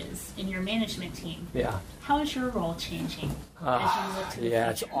changes in your management team, how is your role changing as you look to the future?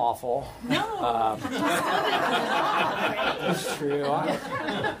 It's awful. No. It's true.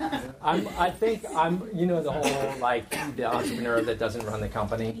 I think I'm, the whole, like, the entrepreneur that doesn't run the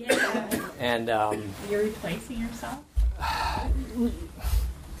company. Yeah. And you're replacing yourself?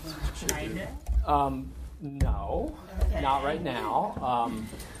 Kind of. No, not right now.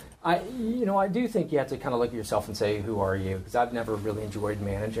 I do think you have to kind of look at yourself and say, who are you? Because I've never really enjoyed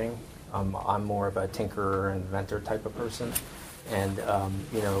managing. I'm more of a tinkerer and inventor type of person. And,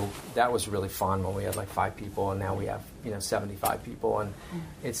 that was really fun when we had like 5 people, and now we have, 75 people. And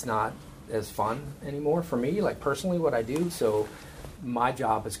it's not as fun anymore for me, like personally what I do. So my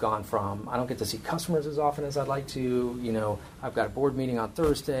job has gone from, I don't get to see customers as often as I'd like to. I've got a board meeting on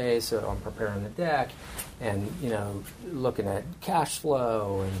Thursday, so I'm preparing the deck and, looking at cash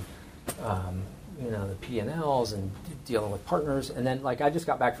flow and, the P&Ls and dealing with partners. And then, like, I just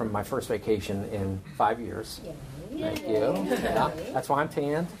got back from my first vacation in 5 years. Yay. Thank you. Yeah, that's why I'm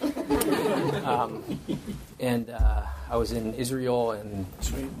tanned. I was in Israel, and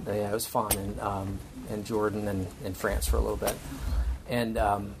it was fun, and Jordan and France for a little bit. And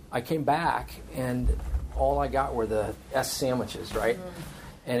I came back, and all I got were the S sandwiches, right?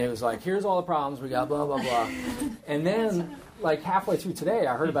 And it was like, here's all the problems we got, blah, blah, blah. And then, like, halfway through today,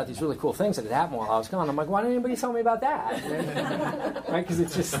 I heard about these really cool things that had happened while I was gone. I'm like, why didn't anybody tell me about that? Right? Because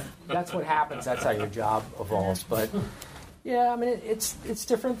it's just, that's what happens. That's how your job evolves. But, yeah, I mean, it's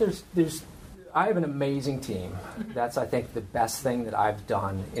different. I have an amazing team. That's, I think, the best thing that I've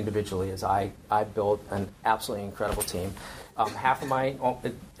done individually is I built an absolutely incredible team. Half of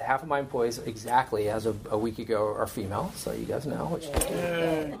my employees exactly as of a week ago are female, so you guys know, which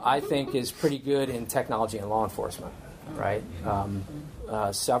I think is pretty good in technology and law enforcement, right?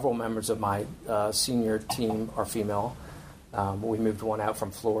 Several members of my senior team are female. We moved one out from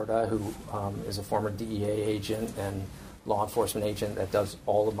Florida who is a former DEA agent and law enforcement agent that does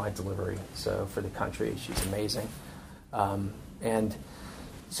all of my delivery. So for the country, she's amazing. And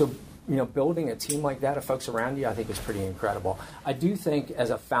so, building a team like that of folks around you, I think is pretty incredible. I do think as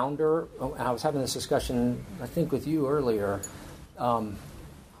a founder, and I was having this discussion, I think, with you earlier,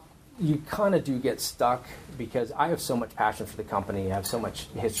 you kind of do get stuck because I have so much passion for the company. I have so much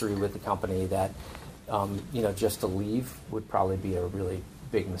history with the company that, just to leave would probably be a really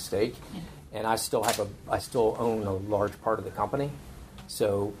big mistake. And I still own a large part of the company.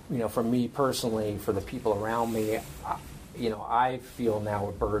 So, for me personally, for the people around me, I feel now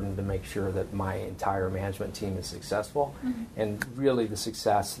a burden to make sure that my entire management team is successful. Mm-hmm. And really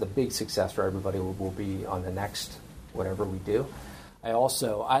the big success for everybody will be on the next whatever we do.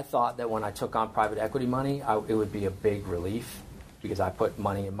 I thought that when I took on private equity money, it would be a big relief because I put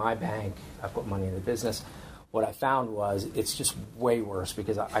money in my bank, I put money in the business. What I found was it's just way worse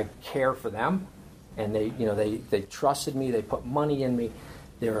because I care for them, and they trusted me, they put money in me.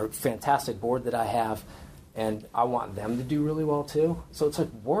 They're a fantastic board that I have, and I want them to do really well too. So it's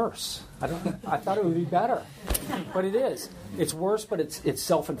like worse. I thought it would be better, but it is. It's worse, but it's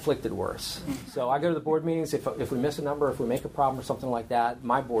self-inflicted worse. So I go to the board meetings. If we miss a number, if we make a problem or something like that,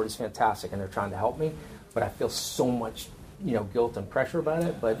 my board is fantastic, and they're trying to help me. But I feel so much, guilt and pressure about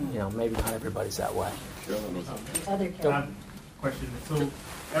it. But maybe not everybody's that way. Other question. So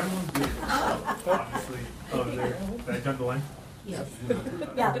everyone's doing stuff, obviously, over there. Did I jump the line? Yes.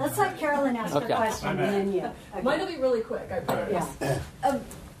 Yeah, let's let Carolyn ask her question, and then you. Okay. Mine will be really quick, I promise. Yeah.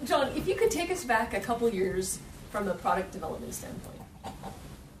 John, if you could take us back a couple years from a product development standpoint,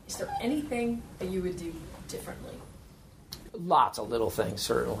 is there anything that you would do differently? Lots of little things,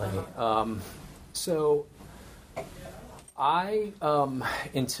 certainly. So I,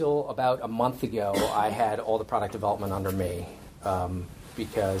 until about a month ago, I had all the product development under me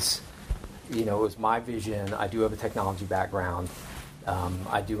because, it was my vision. I do have a technology background.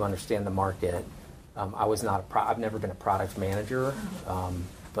 I do understand the market. I've never been a product manager,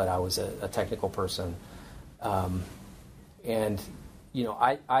 but I was a technical person. And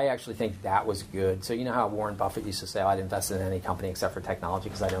I actually think that was good. So how Warren Buffett used to say, I'd invest in any company except for technology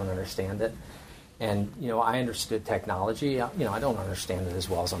because I don't understand it. And, I understood technology. I don't understand it as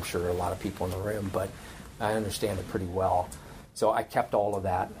well as I'm sure a lot of people in the room, but I understand it pretty well. So I kept all of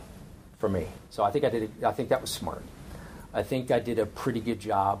that for me. So I think that was smart. I think I did a pretty good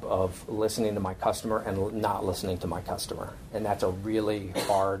job of listening to my customer and not listening to my customer. And that's a really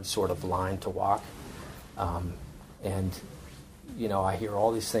hard sort of line to walk. I hear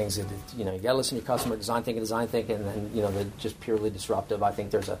all these things that, you got to listen to your customer, design thinking, and then, they're just purely disruptive. I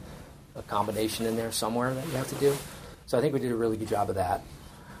think there's a combination in there somewhere that you have to do. So I think we did a really good job of that.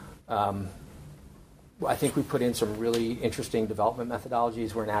 I think we put in some really interesting development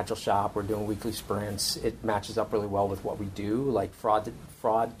methodologies. We're an agile shop. We're doing weekly sprints. It matches up really well with what we do. Like fraud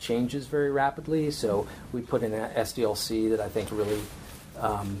changes very rapidly, so we put in an SDLC that I think really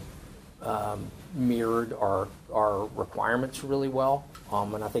mirrored our requirements really well,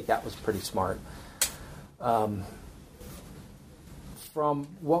 and I think that was pretty smart. From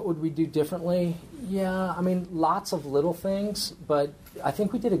what would we do differently? Yeah, lots of little things, but I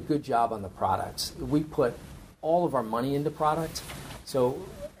think we did a good job on the products. We put all of our money into product, so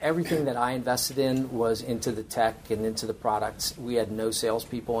everything that I invested in was into the tech and into the products. We had no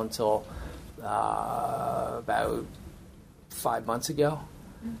salespeople until about 5 months ago.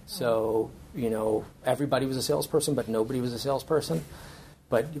 So, everybody was a salesperson, but nobody was a salesperson.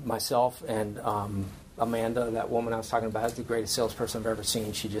 But myself and Amanda, that woman I was talking about, is the greatest salesperson I've ever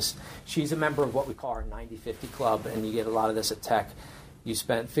seen. She's a member of what we call our 90-50 club, and you get a lot of this at tech. You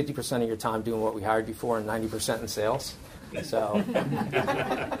spent 50% of your time doing what we hired you for and 90% in sales. So,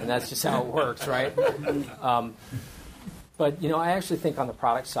 and that's just how it works, right? But I actually think on the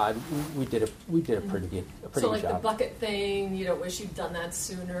product side, we did a pretty good job. So, like the bucket thing, you don't wish you'd done that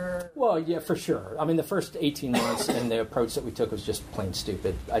sooner? Well, yeah, for sure. The first 18 months and the approach that we took was just plain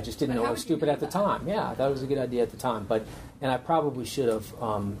stupid. I just didn't know it was stupid at the time. Yeah, I thought it was a good idea at the time, and I probably should have,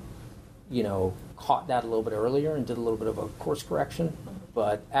 caught that a little bit earlier and did a little bit of a course correction.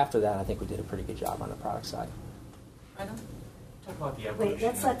 But after that, I think we did a pretty good job on the product side. I know. Talk about the evolution. Wait,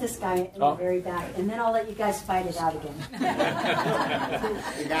 let's let this guy in the very back, and then I'll let you guys fight it out again.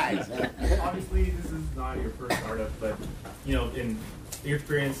 The guys. Obviously, this is not your first startup, but in your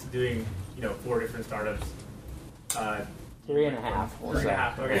experience doing 4 different startups. 3.5.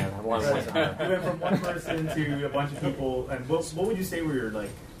 3.5. Okay. Yeah, you went from one person to a bunch of people, and what would you say were your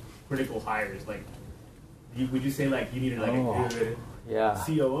critical hires? Would you say you needed a good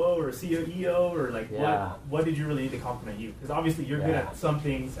COO or CEO or what did you really need to complement you? Because obviously you're good at some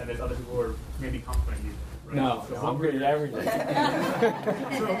things, and there's other people who are maybe complement you. Right? No, I'm good at everything.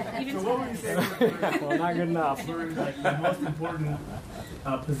 so what would you say? Well, not good enough. Were the most important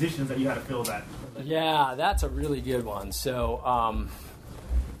positions that you had to fill that? Yeah, that's a really good one. So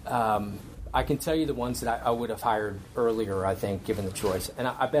I can tell you the ones that I would have hired earlier, I think, given the choice. And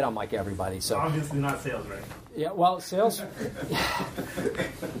I bet I'm like everybody. So obviously not sales, right? Yeah, well, sales... I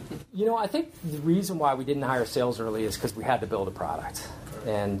think the reason why we didn't hire sales early is because we had to build a product.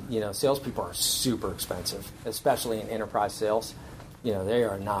 And, salespeople are super expensive, especially in enterprise sales. They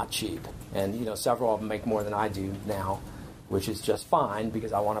are not cheap. And, several of them make more than I do now, which is just fine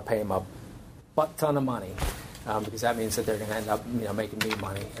because I want to pay them a butt ton of money because that means that they're going to end up, making me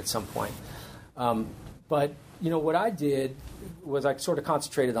money at some point. But what I did was I sort of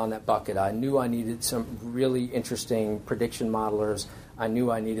concentrated on that bucket. I knew I needed some really interesting prediction modelers. I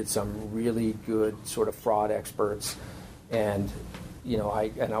knew I needed some really good sort of fraud experts, and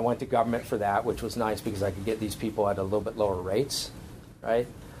I went to government for that, which was nice because I could get these people at a little bit lower rates, right?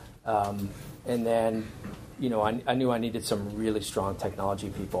 And then, I knew I needed some really strong technology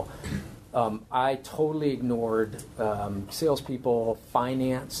people. I totally ignored salespeople,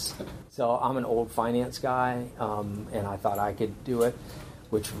 finance. So I'm an old finance guy, and I thought I could do it,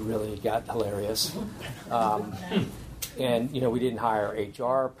 which really got hilarious. And, we didn't hire an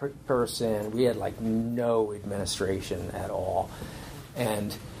HR person. We had, no administration at all.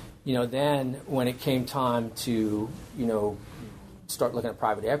 And, then when it came time to, start looking at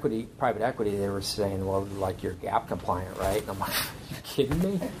private equity, they were saying, well, you're GAAP compliant, right? And I'm like, are you kidding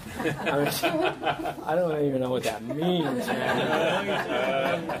me? I don't even know what that means,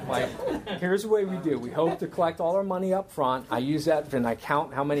 man. Here's the way we do. We hope to collect all our money up front. I use that and I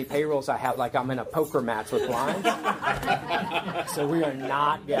count how many payrolls I have, like I'm in a poker match with blinds. So we are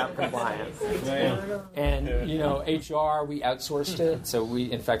not GAAP compliant. And, HR, we outsourced it. So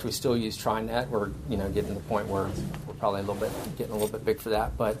we still use TriNet. We're, getting to the point where we're probably getting a little bit big for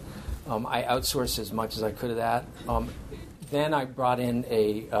that. But I outsourced as much as I could of that. Then I brought in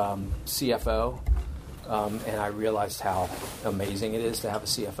a CFO, and I realized how amazing it is to have a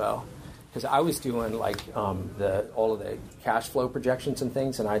CFO. Because I was doing all of the cash flow projections and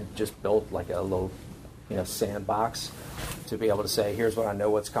things, and I just built a little, sandbox to be able to say, here's what I know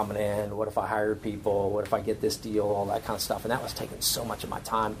what's coming in. What if I hire people? What if I get this deal? All that kind of stuff. And that was taking so much of my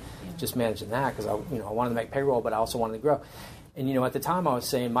time just managing that because I wanted to make payroll, but I also wanted to grow. And at the time I was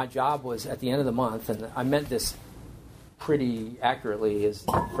saying my job was at the end of the month, and I meant this pretty accurately, is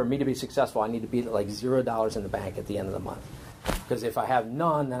for me to be successful, I need to be at $0 in the bank at the end of the month. Because if I have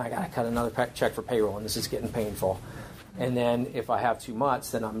none, then I got to cut another check for payroll, and this is getting painful. And then if I have too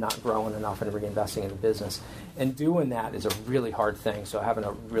much, then I'm not growing enough and reinvesting in the business. And doing that is a really hard thing. So having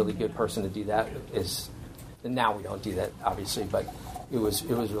a really good person to do that is, and now we don't do that, obviously, but it was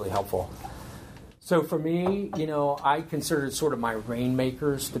really helpful. So for me, I considered sort of my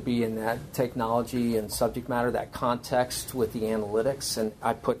rainmakers to be in that technology and subject matter, that context with the analytics, and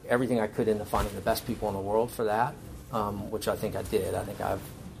I put everything I could into finding the best people in the world for that, which I think I did. I think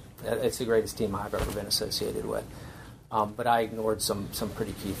it's the greatest team I've ever been associated with. But I ignored some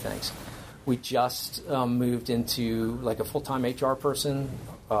pretty key things. We just moved into a full-time HR person.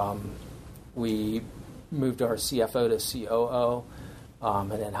 We moved our CFO to COO.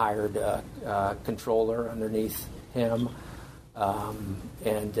 And then hired a controller underneath him. I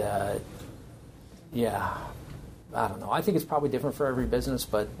don't know. I think it's probably different for every business,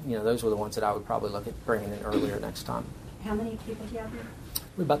 but, those were the ones that I would probably look at bringing in earlier next time. How many people do you have here?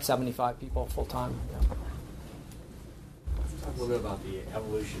 We're about 75 people full-time. Yeah. Talk a little bit about the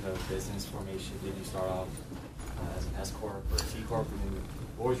evolution of business formation. Did you start off as an S Corp or a C Corp, and then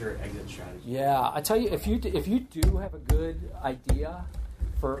what was your exit strategy? Yeah, I tell you, if you do have a good idea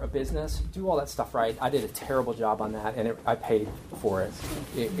for a business, do all that stuff right. I did a terrible job on that, and I paid for it.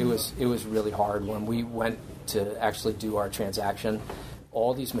 It was really hard when we went to actually do our transaction.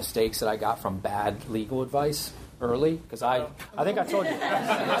 All these mistakes that I got from bad legal advice early, because I think I told you.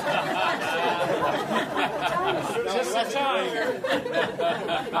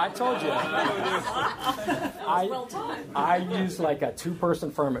 I told you. I used a 2-person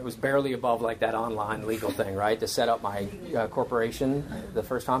firm. It was barely above that online legal thing, right, to set up my corporation the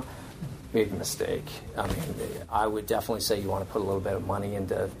first time. Big mistake. I mean, I would definitely say you want to put a little bit of money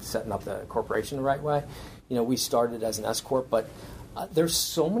into setting up the corporation the right way. We started as an S Corp, but there's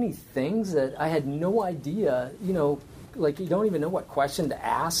so many things that I had no idea, you don't even know what question to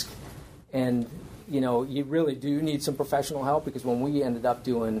ask. And, you really do need some professional help, because when we ended up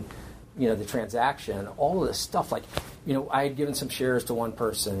doing, the transaction, all of this stuff, I had given some shares to one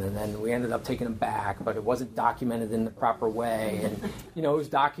person, and then we ended up taking them back, but it wasn't documented in the proper way. And, it was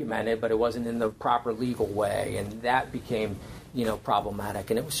documented, but it wasn't in the proper legal way. And that became, problematic.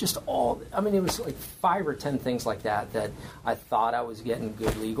 And it was just it was 5 or 10 things like that I thought I was getting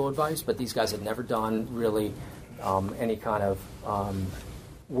good legal advice, but these guys had never done really any kind of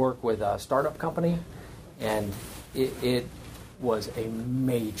work with a startup company. And it was a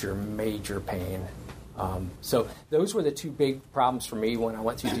major, major pain. So those were the 2 big problems for me when I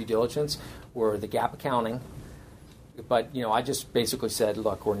went through due diligence, were the GAAP accounting. But, I just basically said,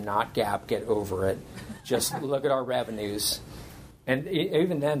 look, we're not GAAP, get over it. Just look at our revenues And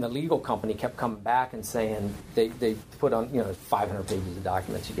even then, the legal company kept coming back and saying, they put on, 500 pages of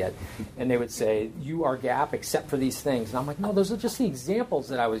documents you get, and they would say, you are GAAP except for these things. And I'm like, no, those are just the examples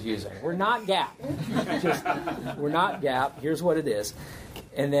that I was using. We're not GAAP. We're not GAAP. Here's what it is.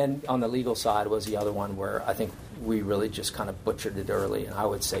 And then on the legal side was the other one where I think we really just kind of butchered it early. And I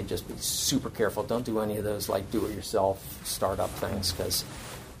would say just be super careful. Don't do any of those like do-it-yourself startup things, because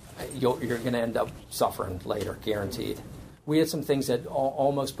you're going to end up suffering later, guaranteed. We had some things that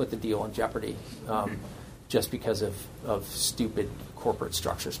almost put the deal in jeopardy just because of stupid corporate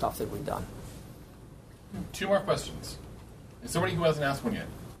structure stuff that we've done. 2 more questions. Is somebody who hasn't asked one yet?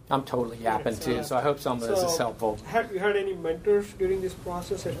 I'm totally yapping too, so I hope some of this is helpful. Have you had any mentors during this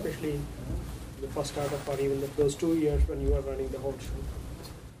process, especially the first startup or even those 2 years when you were running the whole show?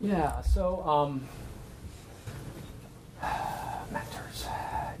 Yeah, so mentors.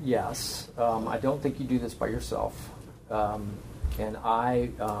 Yes. I don't think you do this by yourself. And I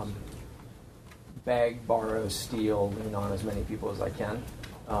beg, borrow, steal, lean on as many people as I can.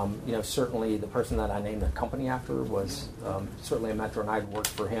 Certainly the person that I named the company after was certainly a mentor, and I'd worked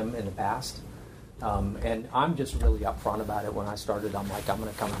for him in the past. And I'm just really upfront about it. When I started, I'm like, I'm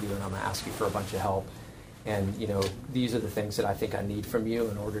going to come to you and I'm going to ask you for a bunch of help. And, these are the things that I think I need from you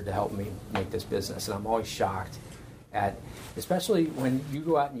in order to help me make this business. And I'm always shocked at, especially when you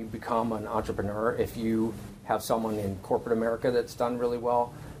go out and you become an entrepreneur, if you have someone in corporate America that's done really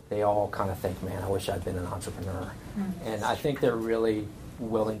well, they all kind of think, man, I wish I'd been an entrepreneur. And I think they're really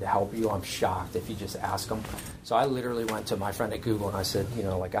willing to help you. I'm shocked if you just ask them. So I literally went to my friend at Google and I said,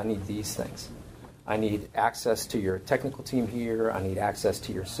 I need these things. I need access to your technical team here. I need access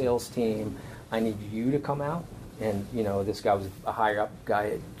to your sales team. I need you to come out. And, this guy was a higher up guy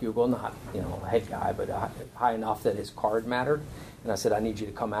at Google, not, a head guy, but high enough that his card mattered. And I said, I need you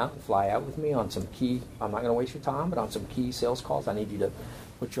to come out and fly out with me on some key, I'm not going to waste your time, but on some key sales calls. I need you to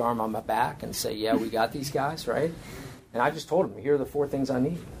put your arm on my back and say, yeah, we got these guys, right? And I just told him, here are the 4 things I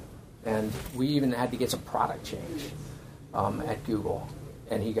need. And we even had to get some product change at Google.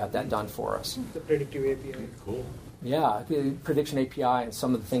 And he got that done for us. The predictive API. Cool. Yeah, the prediction API and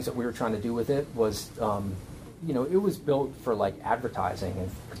some of the things that we were trying to do with it was, it was built for like advertising and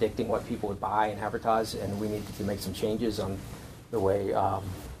predicting what people would buy and advertise, and we needed to make some changes on the way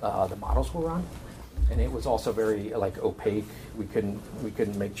the models were run. And it was also very opaque. We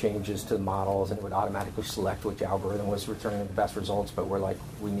couldn't make changes to the models, and it would automatically select which algorithm was returning the best results. But we're like,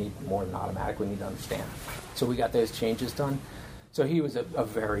 we need more than automatic. We need to understand. So we got those changes done. So he was a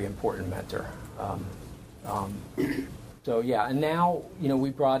very important mentor. And now we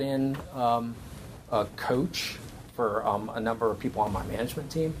brought in a coach for a number of people on my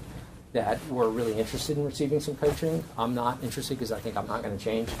management team that were really interested in receiving some coaching. I'm not interested because I think I'm not going to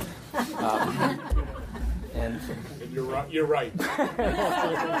change. And you're right. I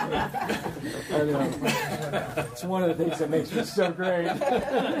know. It's one of the things that makes me so great.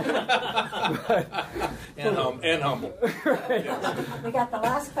 And humble. Right. We got the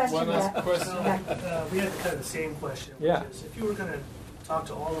last question. One last question. We had kind of the same question, which is, if you were going to talk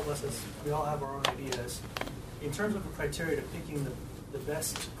to all of us, as we all have our own ideas, in terms of the criteria to picking the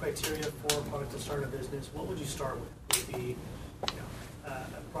best criteria for a product to start a business, what would you start with? Would it be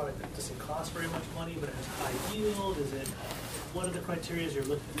a product that doesn't cost very much money but it has high yield? Is it, what are the criteria you're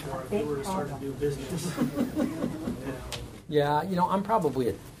looking for if you were to start a new business? Yeah, I'm probably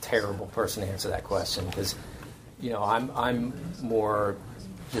a terrible person to answer that question because, I'm more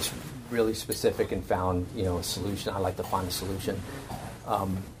just really specific and found, a solution. I like to find a solution.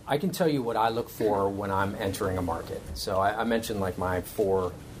 I can tell you what I look for when I'm entering a market. So I mentioned my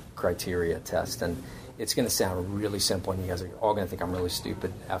 4 criteria test, and it's going to sound really simple, and you guys are all going to think I'm really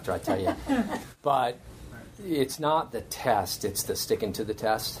stupid after I tell you. But it's not the test, it's the sticking to the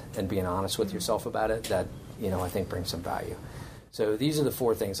test and being honest with yourself about it that, I think brings some value. So these are the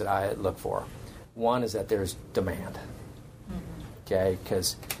 4 things that I look for. One is that there's demand, okay?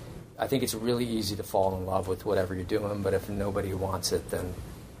 Because I think it's really easy to fall in love with whatever you're doing, but if nobody wants it, then,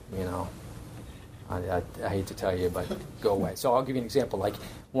 I hate to tell you, but go away. So I'll give you an example.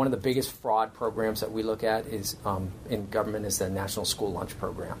 One of the biggest fraud programs that we look at is in government is the National School Lunch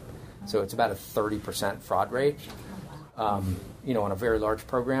Program. So it's about a 30% fraud rate, on a very large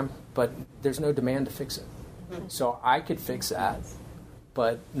program, but there's no demand to fix it. So I could fix that,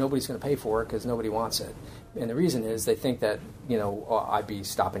 but nobody's going to pay for it because nobody wants it. And the reason is they think that, I'd be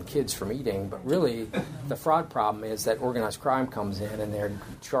stopping kids from eating, but really the fraud problem is that organized crime comes in and they're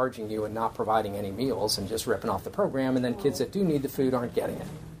charging you and not providing any meals and just ripping off the program, and then kids that do need the food aren't getting it,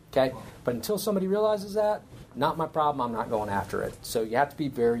 okay? But until somebody realizes that, not my problem, I'm not going after it. So you have to be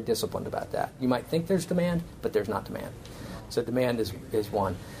very disciplined about that. You might think there's demand, but there's not demand. So demand is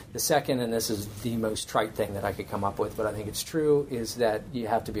one. The second, and this is the most trite thing that I could come up with, but I think it's true, is that you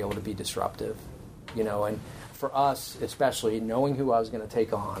have to be able to be disruptive. And for us, especially knowing who I was going to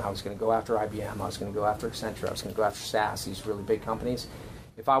take on, I was going to go after IBM, I was going to go after Accenture, I was going to go after SAS, these really big companies.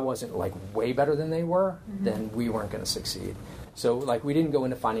 If I wasn't like way better than they were, then we weren't going to succeed. So like we didn't go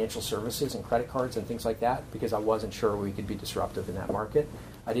into financial services and credit cards and things like that because I wasn't sure we could be disruptive in that market.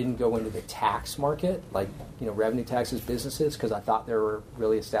 I didn't go into the tax market, like revenue taxes businesses, because I thought there were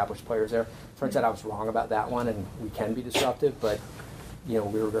really established players there. Turns out I was wrong about that one, and we can be disruptive, but we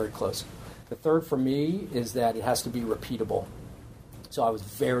were very close. The third for me is that it has to be repeatable. So I was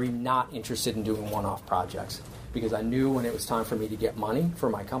very not interested in doing one-off projects because I knew when it was time for me to get money for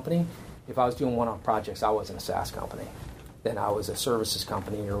my company, if I was doing one-off projects, I wasn't a SaaS company. Then I was a services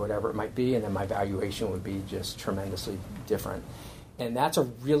company or whatever it might be, and then my valuation would be just tremendously different. And that's a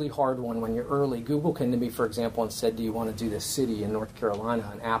really hard one when you're early. Google came to me, for example, and said, do you want to do this city in North Carolina,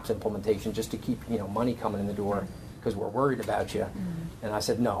 an apps implementation, just to keep money coming in the door because we're worried about you? And I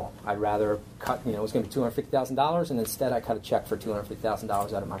said, no, I'd rather cut, it was going to be $250,000, and instead I cut a check for $250,000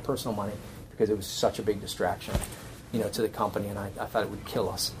 out of my personal money because it was such a big distraction, to the company, and I thought it would kill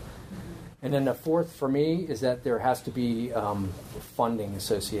us. And then the fourth for me is that there has to be funding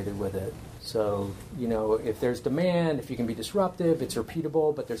associated with it. So, if there's demand, if you can be disruptive, it's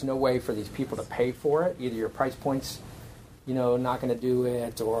repeatable, but there's no way for these people to pay for it. Either your price point's, not going to do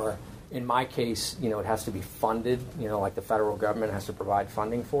it, or in my case, it has to be funded, like the federal government has to provide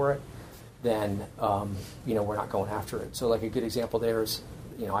funding for it, then, we're not going after it. So like a good example there is,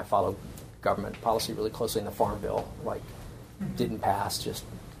 I follow government policy really closely in the Farm Bill, didn't pass,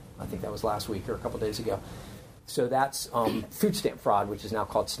 I think that was last week or a couple days ago. So that's food stamp fraud, which is now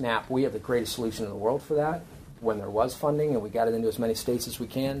called SNAP. We have the greatest solution in the world for that when there was funding, and we got it into as many states as we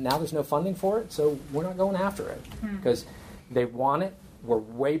can. Now there's no funding for it, so we're not going after it because they want it. We're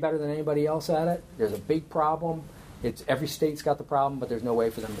way better than anybody else at it. There's a big problem. Every state's got the problem, but there's no way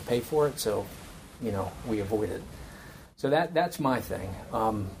for them to pay for it, so we avoid it. So that's my thing.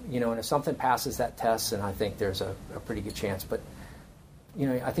 And if something passes that test, then I think there's a pretty good chance. But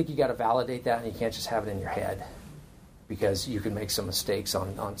I think you got to validate that, and you can't just have it in your head because you can make some mistakes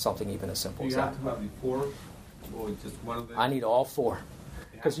on something even as simple as that. Do you have to have four, or just one of them? I need all four.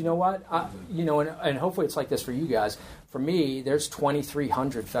 Because you know what? And hopefully it's like this for you guys. For me, there's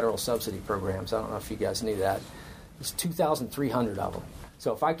 2,300 federal subsidy programs. I don't know if you guys knew that. There's 2,300 of them.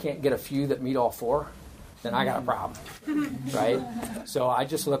 So if I can't get a few that meet all four, then I got a problem, right? So I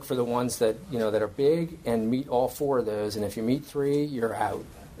just look for the ones that that are big and meet all four of those. And if you meet three, you're out.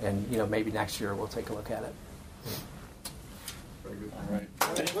 And maybe next year we'll take a look at it. Very good. All right.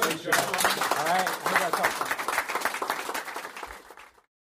 Thank you.